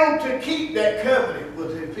bound to keep that covenant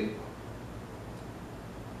with his people.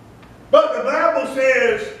 But the Bible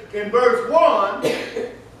says in verse 1,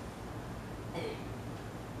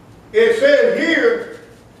 it says here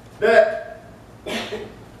that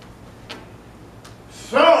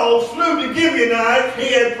Saul slew the Gibeonites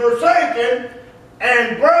he had forsaken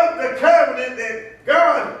and broke the covenant that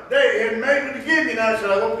God they had made with the Gibeonites,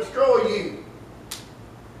 and I won't destroy you.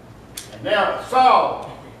 And now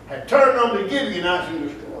Saul had turned on the Gibeonites and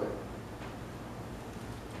destroyed them.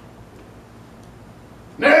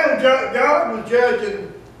 Now God was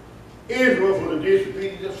judging Israel for the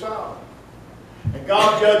disobedience of Saul. And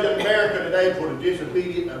God judging America today for the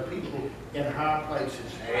disobedience of people in high places.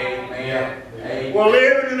 Amen. Amen. We're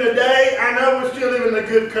living in a day, I know we're still living in a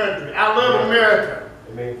good country. I love America.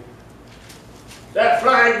 Amen. That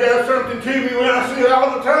flag does something to me when I see it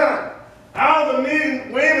all the time. All the men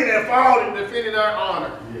and women that fought and defended our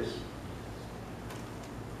honor. Yes.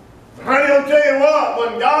 But honey, I'll tell you what,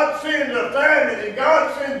 when God sends a famine and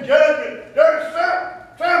God sends judgment, there's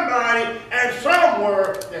somebody and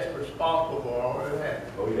somewhere that's responsible for all that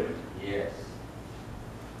happened. Oh, yeah. Yes.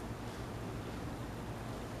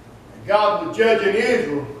 And God was judging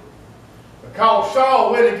Israel because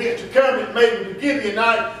Saul went against the covenant made with the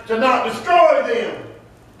Gibeonites to not destroy them.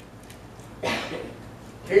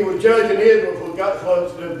 He was judging Israel for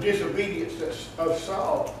the disobedience of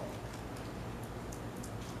Saul.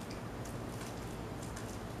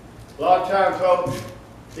 A lot of times, folks,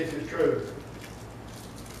 this is true.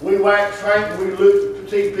 We wax frank, we look to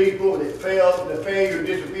see people that fail, the failure and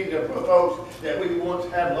disobedience of folks that we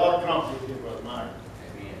once had a lot of confidence in, Brother Mike.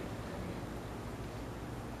 Amen.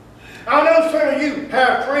 I know some of you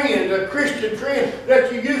have friends, Christian friends,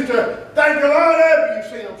 that you used to think a lot of.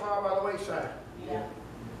 You've seen them fall by the wayside. Yeah.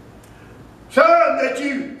 Some that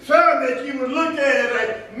you would look at as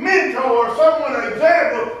a mentor or someone, an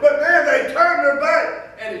example, but now they turn their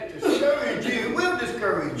back and it discourages you. It will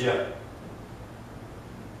discourage you. Yeah.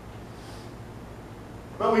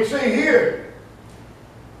 But we see here,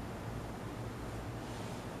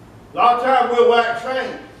 a lot of times we'll wax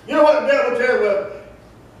faint. You know what the devil tells you? Well,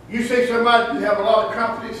 you see somebody you have a lot of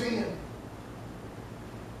confidence in.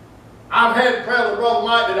 I've had Brother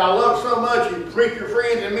Mike that I love so much, and preacher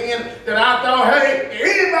friends and men, that I thought, hey, if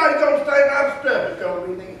anybody's going to stay my stuff, it's going to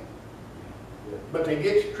be them. Yeah. But they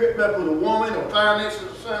get tripped up with a woman or finances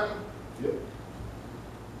or something. Yep.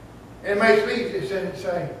 And it makes me just sit and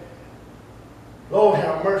say, Lord,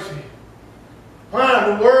 have mercy. Why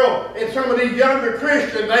in the world, and some of these younger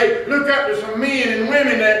Christians, they look up to some men and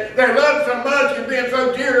women that they love so much and being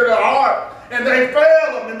so dear to their heart, and they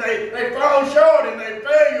fail them, and they fall short, and they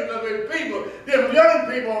failures of these people. Them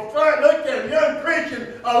young people look at them, young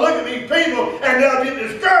Christians look at these people, and they'll get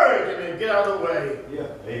discouraged, and they get out of the way.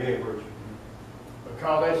 Yeah. Amen, preacher.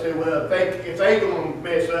 Because they say, well, if they going to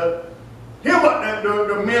mess up, hear what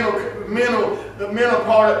the mental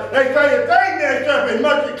part of it. They say if they mess up as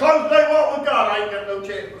much as close as they want with God, I ain't got no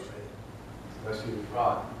chance to say. That's good.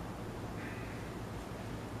 Right.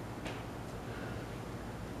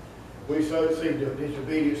 We so see the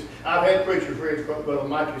disobedience. I've had preacher friends, Brother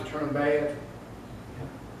Mike has turned bad.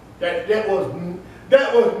 That was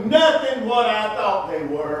nothing what I thought they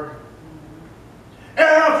were. And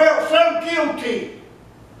I felt so guilty.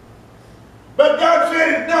 But God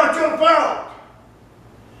said it's not your fault.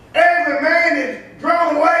 Every man is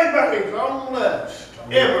drawn away by his own lust.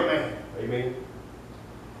 Every man. Amen.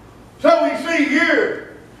 So we see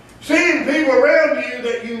here, seeing people around you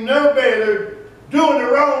that you know better doing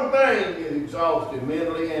the wrong thing is exhausting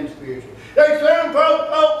mentally and spiritually. There's some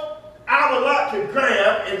folks I would like to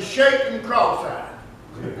grab and shake them cross-eyed.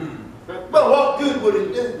 But what good would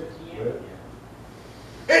it do?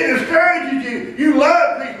 It discourages you. You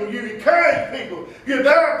love people. You encourage people. You're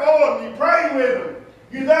there for them. You pray with them.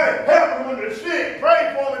 You're there to help them when they're sick.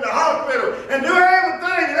 Pray for them in the hospital. And do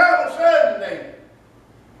everything. And all of a sudden they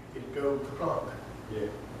just go plump. Yeah.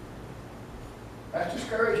 That's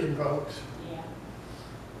discouraging, folks.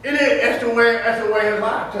 Yeah. It is. That's the way of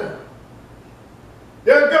life, too.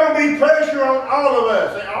 There's going to be pressure on all of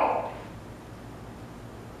us. They all.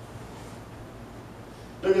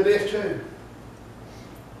 Look at this, too.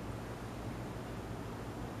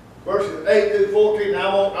 Verses 8 through 14,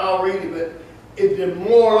 I'll read it, but it's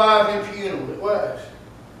demoralizing funeral. It was.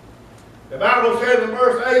 The Bible says in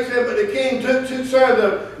verse 8, said, but the king took two sons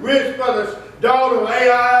of rich brothers, daughter of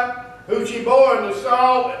Ai, who she bore unto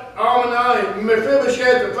Saul, Almanah, and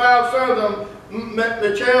Mephibosheth, the 5 sons of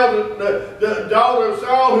the daughter of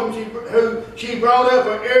Saul, whom she brought up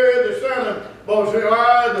for Uriah, the son of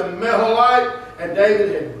Barzillai, the Meholite, and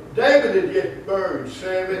David had just buried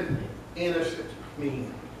 7 innocent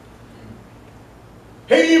men.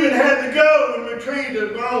 He even had to go and retrieve the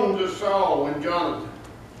bones of Saul and Jonathan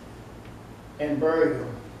and bury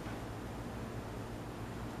them.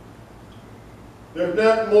 There's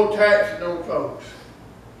nothing more taxing on folks.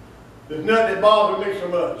 There's nothing that bothers me so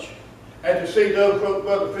much as to see those folks,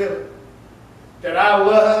 Brother Philip, that I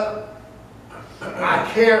love,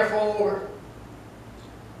 I care for,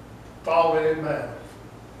 falling in battle.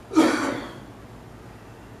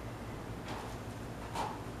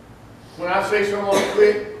 When I see someone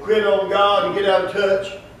quit on God and get out of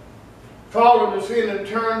touch, fall into sin and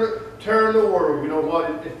turn the world, you know what?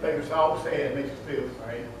 It makes us all sad. It makes us feel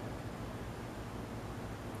sad.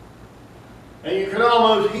 And you can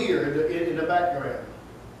almost hear in the background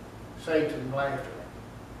Satan's laughter.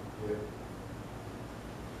 Yeah.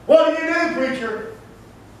 What do you do, preacher?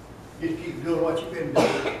 Just keep doing what you've been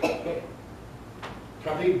doing.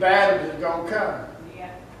 Because these battles is going to come.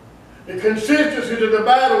 Yeah. The consistency of the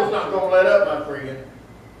battle is not going to let up, my friend.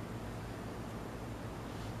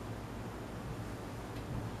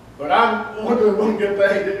 But I'm one good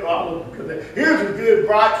thing that here's a good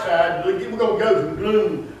bright side. We're going to go from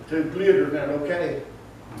gloom to glitter now, okay?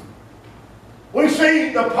 We see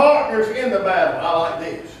the partners in the battle. I like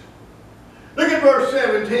this. Look at verse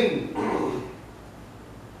 17.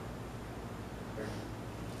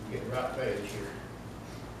 Get the right page here.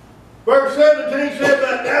 Verse 17 said,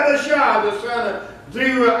 but Abishai, the son of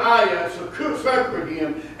Zeruiah, succored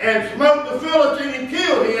him, and smote the Philistine and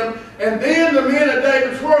killed him. And then the men of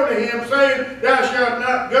David swore to him, saying, thou shalt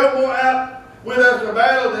not go more out with us to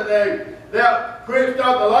battle today. Thou quitst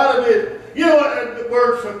not the lot of it. You know what the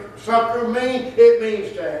word succor means? It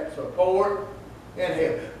means to support and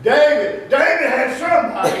help. David had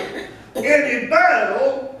somebody in his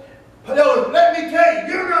battle. Let me tell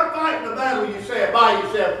you, you're not fighting the battle yourself by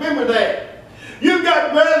yourself. Remember that. You've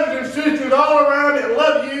got brothers and sisters all around that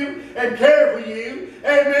love you and care for you.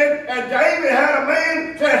 Amen. And David had a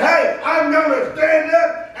man say, hey, I'm going to stand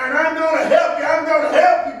up and I'm going to help you. I'm going to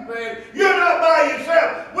help you, man. You're not by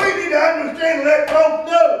yourself. We need to understand and let folks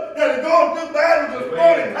know that are going through battles this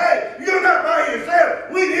morning. Hey, you're not by yourself.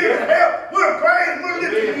 We need to help. We're praying. We're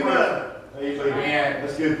lifting you up. Amen.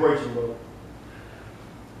 That's good preaching, brother.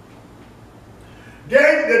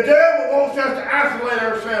 The devil wants us to isolate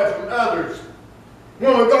ourselves from others.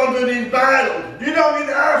 When we're going through these battles, you don't need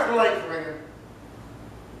to isolate, friend.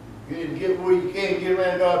 You need to get where you can get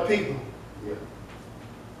around God's people. Yeah.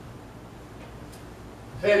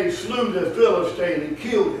 Said he slew the Philistine and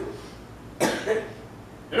killed him.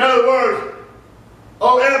 In other words,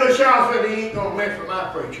 Abishai said he ain't going to mess with my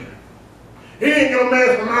preacher. He ain't going to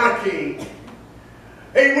mess with my king.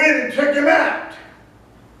 He went and took him out.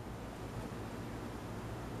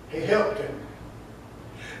 He helped him.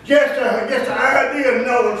 Just the idea of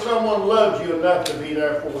knowing someone loves you enough to be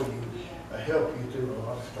there for you, to help you through a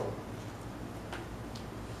lot of storms.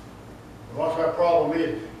 What's our problem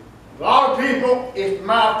is? A lot of people, it's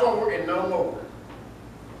my fault and no more.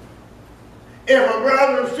 If a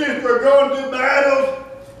brother or sister are going through battles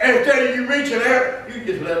and And instead of you reaching out, you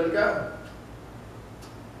just let them go.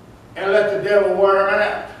 And let the devil wear them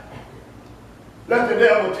out. Let the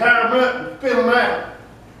devil tie them up and spit them out.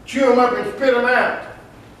 Chew them up and spit them out.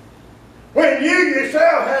 When you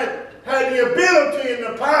yourself had the ability and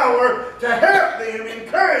the power to help them,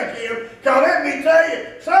 encourage them, because let me tell you,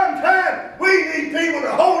 sometimes we need people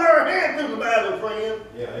to hold our hand through the battle, friend.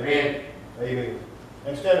 Yeah, amen. Amen.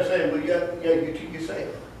 Instead of saying, well, you got to get to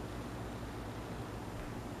yourself.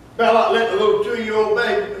 About like letting a little 2-year-old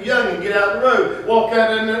baby, youngin, get out the road, walk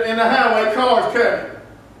out in the highway, cars coming.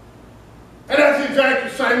 And that's exactly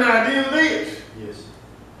the same idea of this. Yes.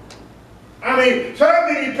 I mean, so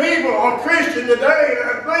many people are Christian today, and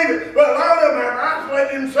I believe it, but a lot of them have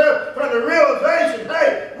isolated themselves from the realization,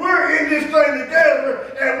 hey, we're in this thing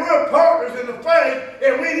together, and we're partners in the faith,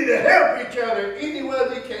 and we need to help each other any way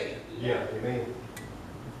we can. Yeah, amen.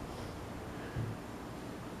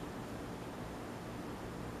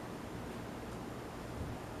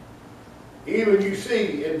 Even you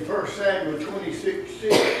see in 1 Samuel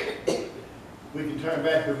 26:6, we can turn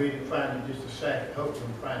back and read and find it just a second. Hopefully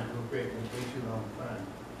we find it real quick. It won't be too long to find it.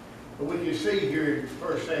 But we can see here in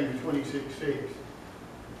 1 Samuel 26:6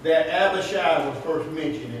 that Abishai was first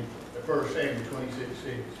mentioned in 1 Samuel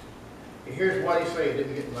 26:6. And here's what he said. Let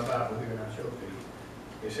me get my Bible here and I'll show it to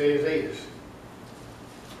you. It says this.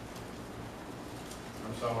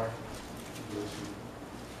 I'm sorry.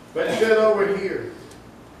 But it said over here,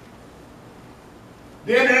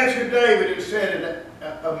 then answered David and said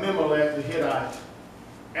to Abimelech the Hittite,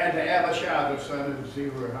 and to Abishai the son of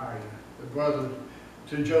Zeruiah, the brother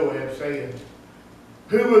to Joab, saying,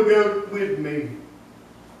 who will go with me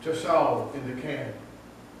to Saul in the camp?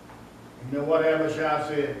 You know what Abishai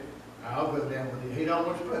said? I'll go down with you. He don't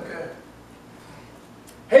want to spoke up.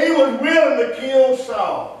 He was willing to kill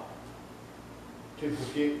Saul to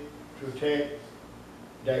protect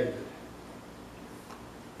David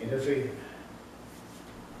in the field.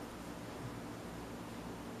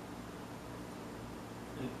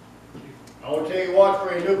 I want to tell you what,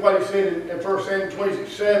 friend, look what he said in 1 Samuel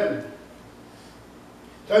 26:7.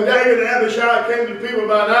 So David and Abishai came to the people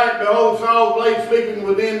by night, and behold, Saul lay sleeping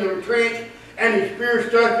within the trench, and his spear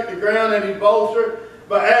stuck at the ground, and his bolster,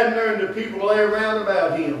 but Abner and the people lay around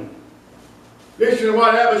about him. Listen to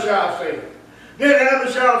what Abishai said. Then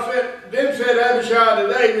said Abishai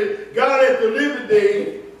to David, God hath delivered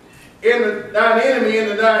thee thine enemy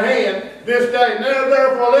into thy hand this day. Now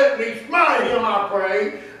therefore let me smite him, I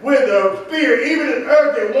pray, with a spear, even in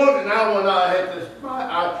earthen once, and I will not have to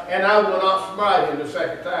smite, and I will not smite him the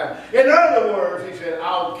second time. In other words, he said,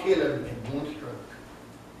 I'll kill him in one stroke.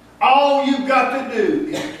 All you've got to do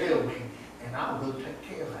is tell me, and I'll go take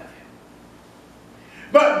care of him.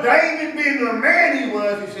 But David, being the man he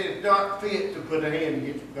was, he said, it's not fit to put a hand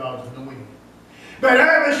against God's anointing. But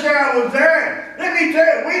Abishai was there. Let me tell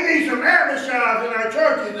you, we need some Abishais in our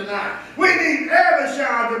churches tonight. We need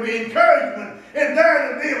Abishai to be encouragement and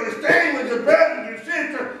there to be able to stand with the brothers and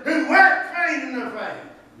sisters who weren't trained in their faith.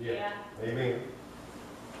 Yeah. Amen.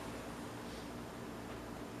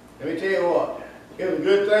 Let me tell you what, it was a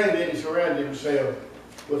good thing that he surrounded himself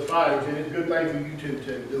with fighters, and it's a good thing for you two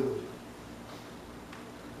to do it.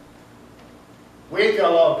 We ain't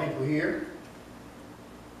got a lot of people here.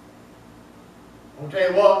 I'll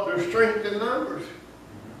tell you what, there's strength in numbers.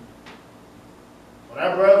 When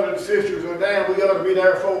our brothers and sisters are down, we got to be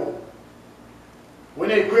there for them. We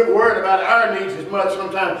need to quit worrying about our needs as much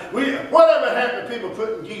sometimes. Whatever happened to people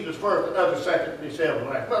putting Jesus first and others second and themselves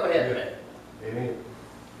last? Whatever happened to that? Amen.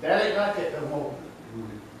 That ain't like that no more.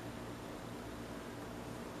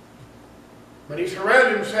 But he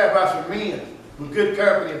surrounded himself by some men with good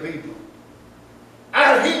company of people.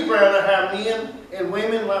 I'd rather have men and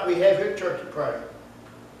women like we have here at church to pray.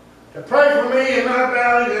 To pray for me in my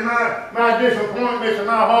valleys and my disappointments and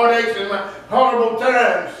my heartaches and my horrible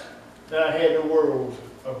times, that I had the world's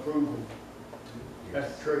approval.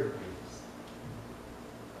 That's the truth.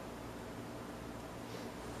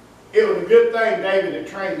 It was a good thing David had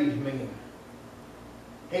trained these men.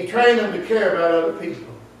 He trained them to care about other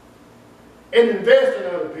people and invest in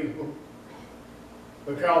other people,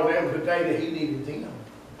 because that was the day that he needed them.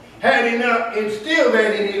 Had he not instilled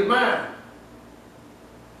that in his mind,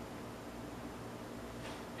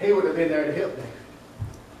 he would have been there to help them.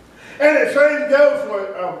 And the same goes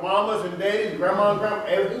for mamas and daddies, grandma and grandma,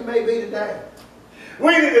 everything may be today.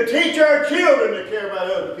 We need to teach our children to care about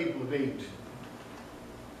other people's needs.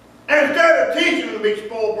 Instead of teaching them to be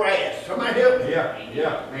spoiled brats. Somebody help me.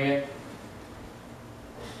 Yeah, Man,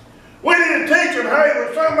 We need to teach them, hey,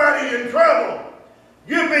 when somebody's in trouble,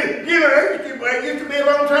 it used to be a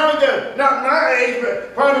long time ago, not my age,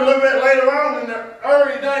 but probably a little bit later on in the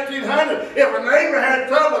early days 1900, if a neighbor had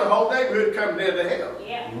trouble, the whole neighborhood come there to help.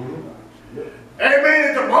 Yeah. Amen.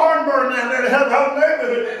 If the barn burned down, they'd have the whole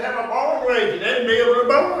neighborhood. They'd have a barn raging. They'd be able to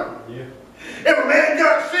barn. Yeah. If a man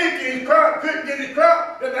got sick and his crop couldn't get his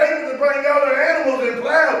crop, the neighbors would bring all their animals and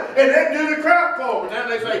plow, and they'd do the crop for them. Now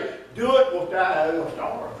they say, do it, we'll die, we'll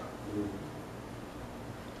starve.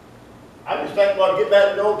 I just think we ought to get back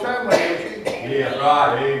to the old time, man. Yeah.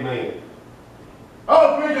 Right. Amen.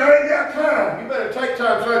 Oh, preacher, I ain't got time. You better take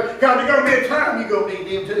time, sir, because there's going to be a time you're going to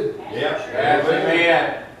need him too. Yeah. That's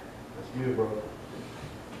amen. That's good, brother.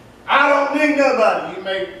 I don't need nobody.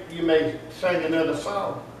 You may sing another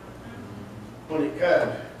song when it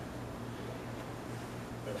comes.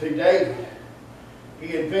 But see, David,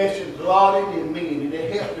 he invested a lot in men, and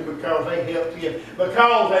it helped him because they helped him.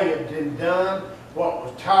 Because they had done what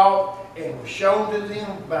was taught and was shown to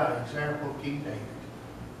them by example of King David.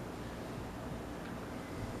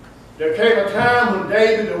 There came a time when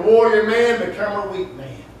David, the warrior man, became a weak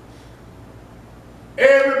man.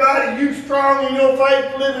 Everybody, you strong in your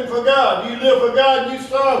faith living for God. You live for God, you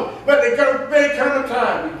strong. But there come a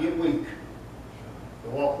time you get weak to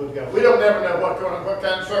walk with God. We don't never know what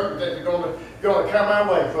kind of circumstances are going to come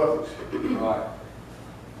our way, folks. Right.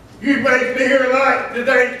 You may be here tonight,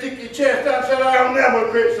 today, stick your chest out and say, I'll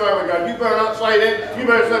never quit serving God. You better not say that. You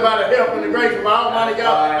better say, by the help and the grace of Almighty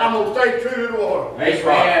God, I'm going to stay true to the Lord. That's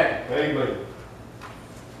right. Amen.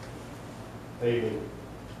 Amen.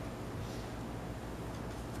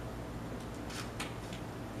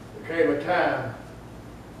 There came a time,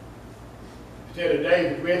 instead of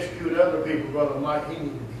David rescuing other people, Brother Mike, he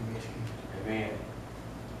needed to be rescued. Amen.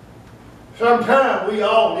 Sometimes we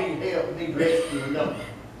all need help, need rescuing, don't we?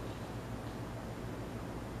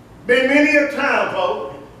 Been many a time,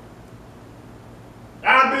 folks.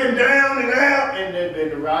 I've been down and out, and there's been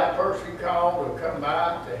the right person called or come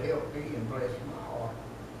by to help me and bless my heart.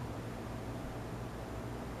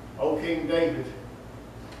 Old King David,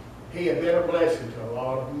 he had been a blessing to a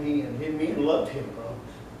lot of men. His men loved him,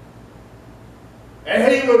 folks.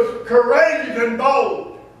 And he was courageous and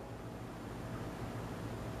bold.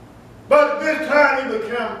 But at this time he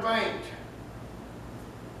became faint.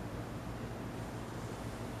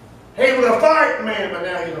 He was a fighting man, but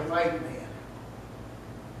now he's a faint man.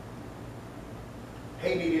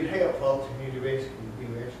 He needed help, folks. He needed rescue. Be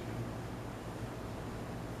rescued.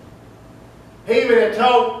 He even had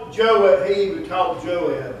taught Joab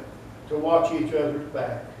to watch each other's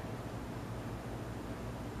back.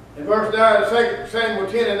 In verse 9 of 2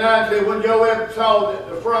 Samuel 10 and 9 says, when Joab saw that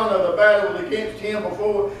the front of the battle was against him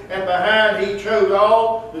before and behind, he chose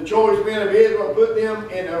all the choice men of Israel and put them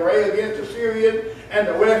in array against the Syrians, and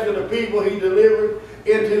the rest of the people he delivered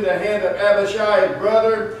into the hand of Abishai his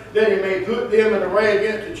brother, that he may put them in array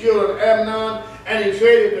against the children of Amnon. And he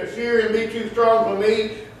said, if the Syrian be too strong for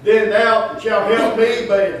me, then thou shalt help me,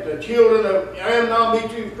 but if the children of Amnon be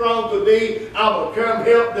too strong for thee, I will come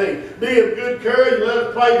help thee. Be of good courage, let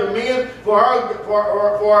us pray to men for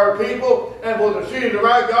our people, and for the city of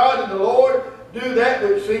our God and the Lord, do that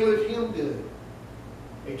which seemeth him good.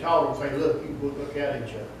 He told them, say, look, you look at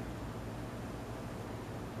each other.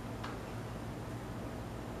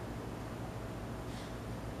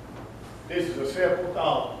 This is a simple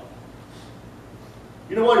thought.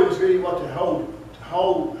 You know what it was really what the whole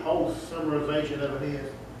summarization of it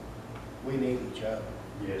is? We need each other.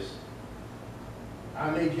 Yes.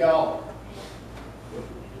 I need y'all.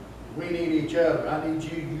 We need each other. I need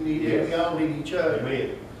you. You need Yes. me. We all need each other.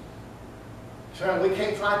 Amen. Son, we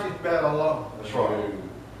can't fight this battle alone. That's right.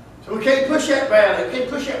 So we can't push that battle. We can't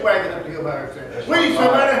push that wagon up the hill by ourselves. That's We need right.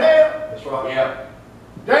 somebody to help. That's right. Yeah.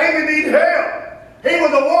 David needed help. He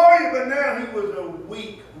was a warrior, but now he was a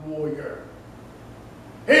weak warrior.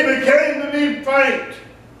 He became to be faint.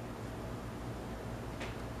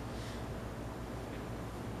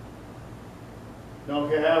 Don't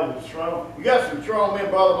care how strong. You got some strong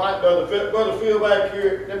men, Brother Mike, Brother Phil back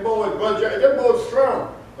here. Them boys, them boys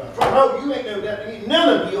strong. But from home, you ain't know that. None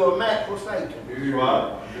of you are a match for Satan. That's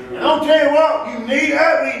right. And I'll tell you what, we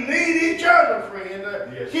need each other, friend,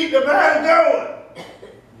 to Yes. keep the battle going.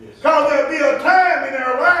 Yes. Because there'll be a time in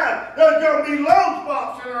our life, there's going to be low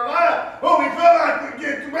spots in our life where we feel like we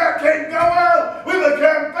can't go on. We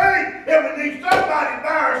become faint, and we need somebody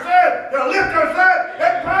by ourselves to lift us up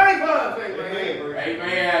and pray for us. Amen.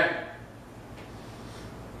 Amen.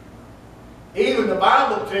 Even the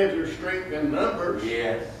Bible says there's strength in numbers.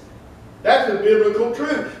 Yes. That's a biblical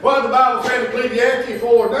truth. What the Bible says in Ecclesiastes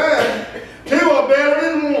 4:9, two are better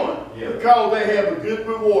than one, Yeah. because they have a good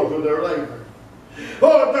reward for their labor.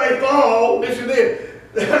 Well, if they fall, listen to this,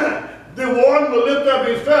 the one will lift up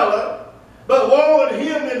his fellow, But woe unto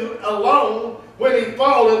him is alone when he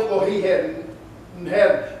falleth, for he had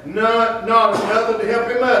not another to help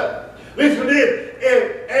him up. Listen to this.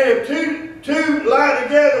 If two lie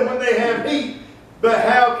together when they have heat, but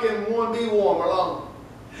how can one be warm alone?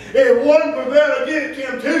 If one prevail against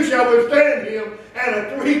him, two shall withstand him, and a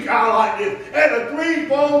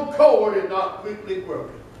threefold cord is not quickly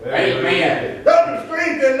broken. Amen. Those are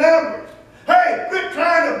strength in numbers. Hey, quit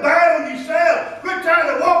trying to battle yourself. Quit trying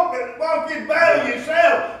to walk in battle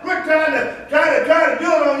yourself. Quit trying to do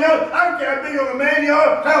it on your own. I don't care how big of a man you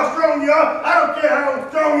are, how strong you are. I don't care how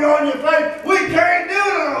strong you are in your faith. We can't do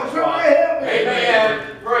it on somebody help me.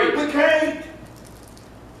 Amen. Great. We can't.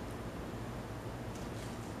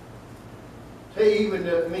 See, even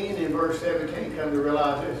the men in verse 17 come to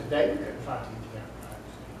realize this. David couldn't fight these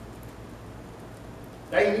Amalekites.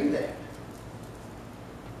 They knew that.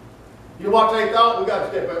 You know what they thought? We got to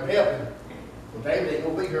step up and help him. Well, David ain't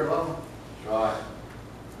going to be here long. Right.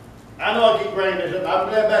 I know I keep bringing this up. I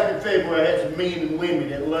was back in February. I had some men and women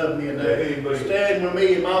that loved me and they stand with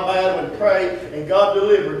me in my battle and pray, and God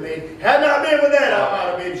delivered me. Had not been with that, I might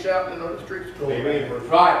have been shouting on the streets of Florida. Amen.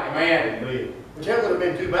 Right. Amen. Which that would have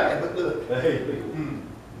been too bad, but look.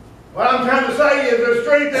 What I'm trying to say is there's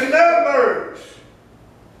strength in numbers.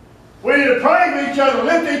 We need to pray for each other,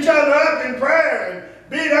 lift each other up in prayer, and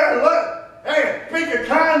be there and love. Hey, speak a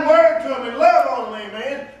kind word to them and love on them,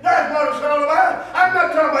 amen. That's what it's all about. I'm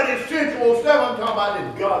not talking about this sensual stuff, I'm talking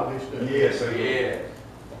about this godly stuff. Yes, amen. Yes.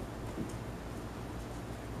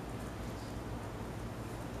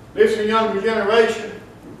 Listen, younger generation,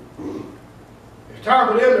 it's time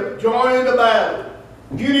for them to join the battle.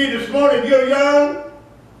 You need this morning, if you're young,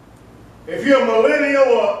 if you're a millennial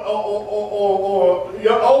or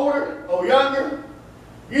you're older or younger,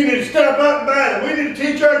 you need to step up in battle. We need to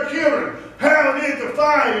teach our children how it is to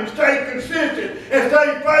fight and stay consistent and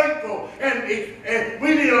stay faithful. And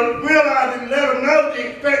we need to realize and let them know the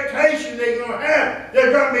expectation they're going to have.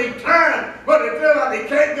 There's going to be time, but they feel like they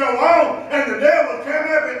can't go on, and the devil come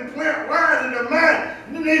up and plant lies in their mind.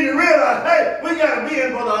 You need to realize, hey, we got to be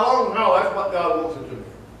in for the long haul. That's what God wants us to do.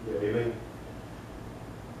 Yeah, amen.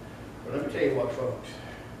 But let me tell you what, folks.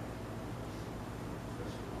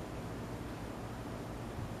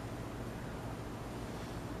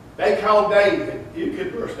 They called David, you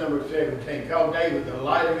could verse number 17, called David the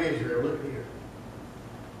light of Israel. Look here.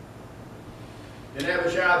 And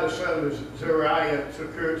Abishai the son of Zeruiah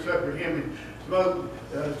succored him and smote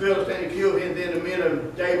the Philistine and killed him. Then the men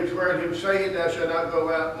of David swear to him, saying, Thou shalt not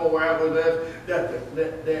go out more out with us,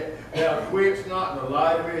 that thou quitst not in the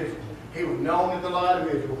light of Israel. He was known as the light of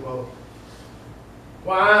Israel, folks.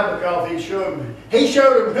 Why? Because he showed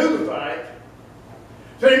them who to fight.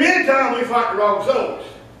 See, many times we fight the wrong souls.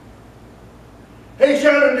 He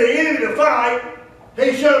showed them the enemy to fight.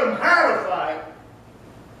 He showed them how to fight.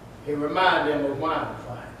 He reminded them of why to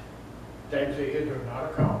fight. David said, Israel is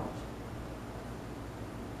not a cause.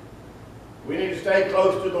 We need to stay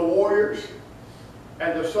close to the warriors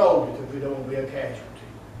and the soldiers if we don't want to be a casualty.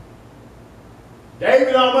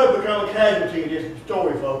 David almost became a casualty in this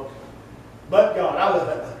story, folks. But God, I love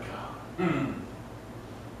that but God.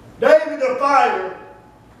 David the fighter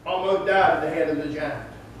almost died at the hand of the giant.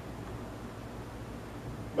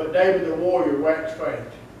 But David the warrior waxed faint.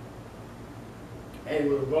 And he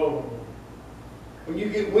was vulnerable. When you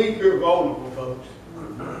get weak, you're vulnerable, folks.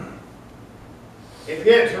 If he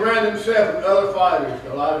had surrounded himself with other fighters,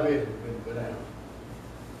 a lot of Israel would have been out.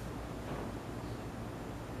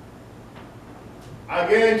 I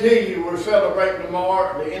guarantee you we're celebrating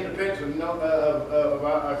tomorrow the independence of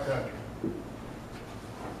our country.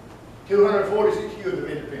 246 years of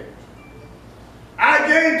independence. I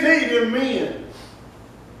guarantee you the men,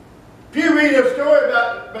 if you read a story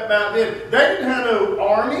about them, they didn't have no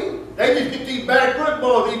army. They just get these backwoods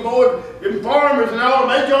boys, these boys, them farmers and all,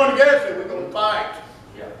 they joined together and said, we're going to fight.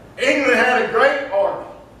 Yeah. England had a great army.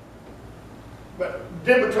 But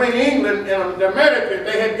between England and America,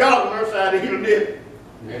 they had God on their side, England didn't.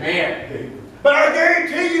 Amen. But I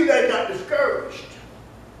guarantee you they got discouraged.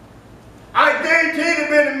 I guarantee there have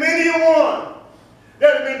been many a one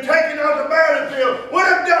that have been taken off the battlefield would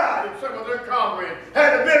have died if some of their comrades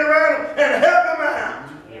had been around them and helped them out.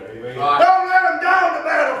 Amen. Right. Don't let them die on the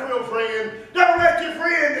battlefield, friend. Don't let your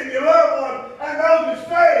friend and your loved one and those that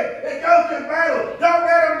stay and go to the battle, don't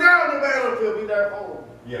let them die on the battlefield. Be there for them.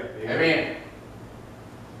 Yeah. Amen.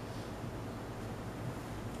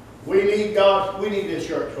 We need God. We need this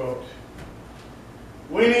church, folks.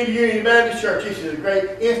 We need the Union Baptist Church. This is a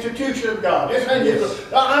great institution of God. This ain't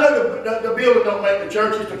just I know the building don't make the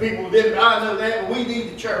churches, the people within it. I know that, but we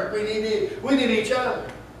need the church. We need each other.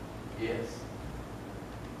 Yes.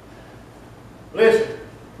 Listen,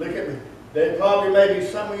 look at me. There probably may be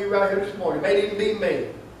some of you right here this morning. It may even be me.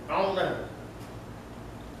 I don't know.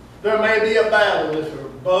 There may be a battle that's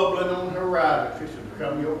bubbling on the horizon, fixing to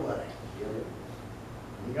come your way.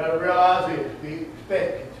 You got to realize this. Be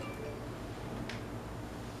expectant.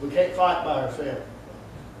 We can't fight by ourselves.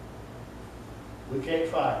 We can't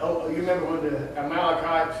fight. Oh, you remember when the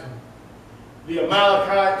Amalekites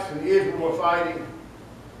and Israel were fighting?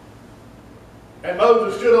 And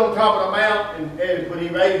Moses stood on top of the mount, and when he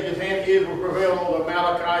raised his hand, Israel prevailed on the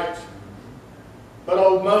Amalekites. But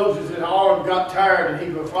old Moses' arm got tired and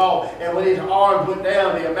he would fall. And when his arm went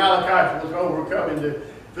down, the Amalekites was overcoming the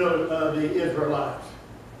Israelites.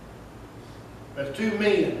 That's two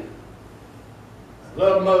men.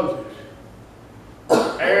 Love Moses.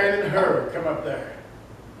 Aaron and Hur come up there.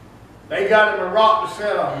 They got him a rock to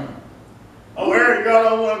sit on. Oh, Aaron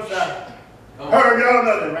got on one side. Hur got on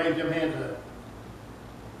the other. Raised them hands up.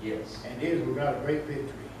 Yes. And Israel got a great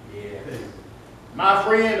victory. Yes. My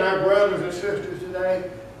friends, our brothers and sisters today,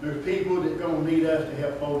 there's people that are going to need us to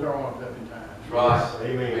help hold our arms up in times. Right.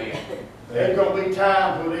 Amen. There's going to be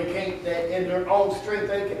times where they can't, in their own strength,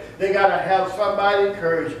 they got to have somebody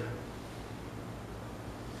encourage them.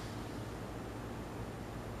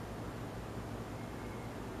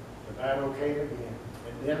 The battle came again,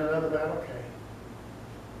 and then another battle came.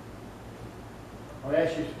 I'll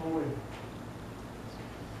ask you this morning,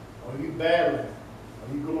 are you battling?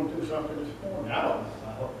 Are you going through something this morning? I don't know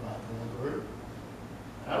what I'm going through.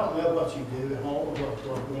 I don't know what you do at home or what's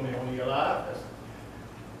going on in your life. That's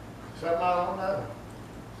something I don't know.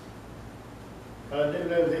 But I do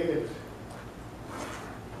know this.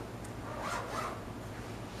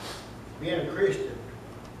 Being a Christian,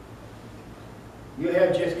 you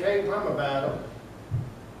have just came from a battle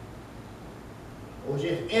or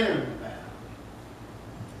just entering the battle.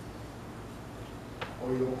 Or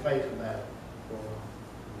you're going to face a battle.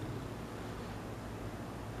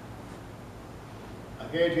 I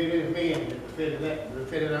guarantee there's men that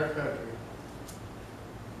defended our country.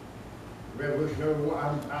 Revolutionary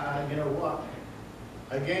War, you know what?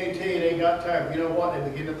 I guarantee you they got tired. You know what? They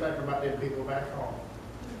begin to think about them people back home.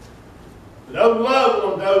 Those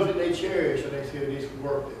love on those that they cherish, and they say this is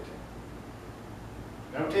worth it.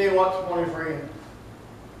 And I'll tell you what, this morning, friend.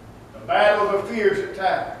 The battles are fierce at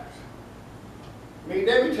times. I mean,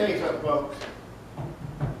 let me tell you something, folks.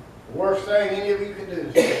 The worst thing any of you can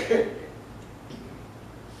do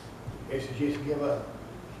is to just give up.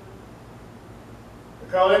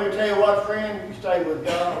 Because let me tell you what, friend, you stay with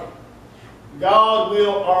God. God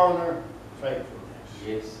will honor faithfulness.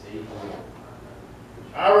 Yes, He will.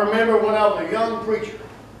 I remember when I was a young preacher,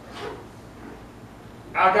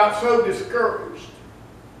 I got so discouraged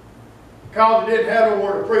because I didn't have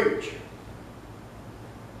nowhere to preach.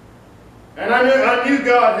 And I knew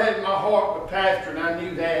God had in my heart the pastor, and I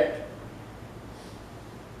knew that.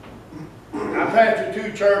 I pastored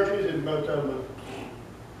 2 churches, and both of them.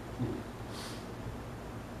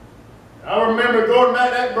 I remember going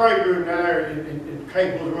back to that break room down there in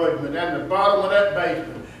Cable's Road, down the bottom of that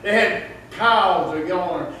basement. They had piles of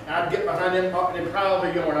yarn. I'd get behind them piles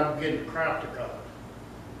of yarn. I'd begin to craft the color.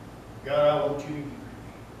 God, I want you to use me.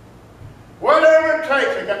 Whatever it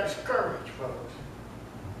takes, I got discouraged, folks.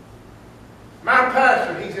 My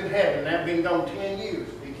pastor, he's in heaven. I've been gone 10 years.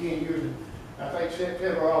 It'll be 10 years, I think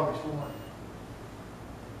September or August 1.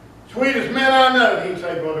 Sweetest man I know, he'd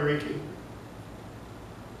say, Brother Ricky.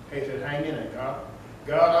 He said, hang in there, God.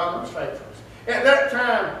 God honors faithfulness. At that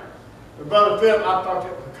time, with Brother Philip, I thought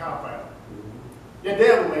it was a cop-out. The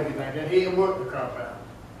devil made me think that he had worked the cop-out.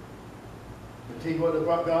 But see what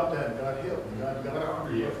God done. God helped me. God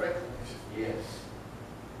honored your faithfulness. Yes.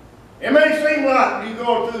 It may seem like you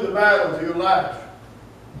going through the battles of your life.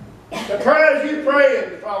 The prayers you pray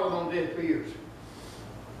is falling on deaf ears.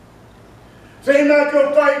 Seems like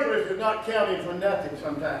your faithfulness is not counting for nothing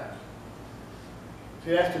sometimes.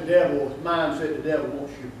 See, that's the devil's mindset the devil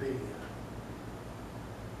wants you to be in.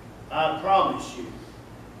 I promise you,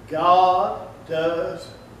 God does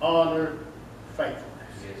honor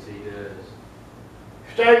faithfulness. Yes, He does.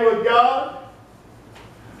 Stay with God.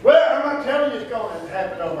 Well, I'm not telling you it's going to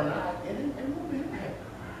happen overnight. It won't be happen.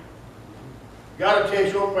 God will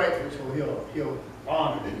test your faithfulness, so He'll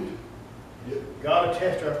honor it. God will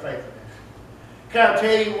test our faithfulness. Can I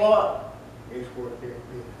tell you what? It's worth every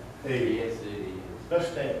bit. Hey. Yes, it is. Let's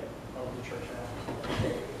stand over the church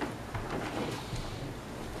house.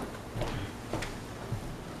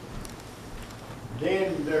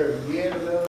 Then there's yet another.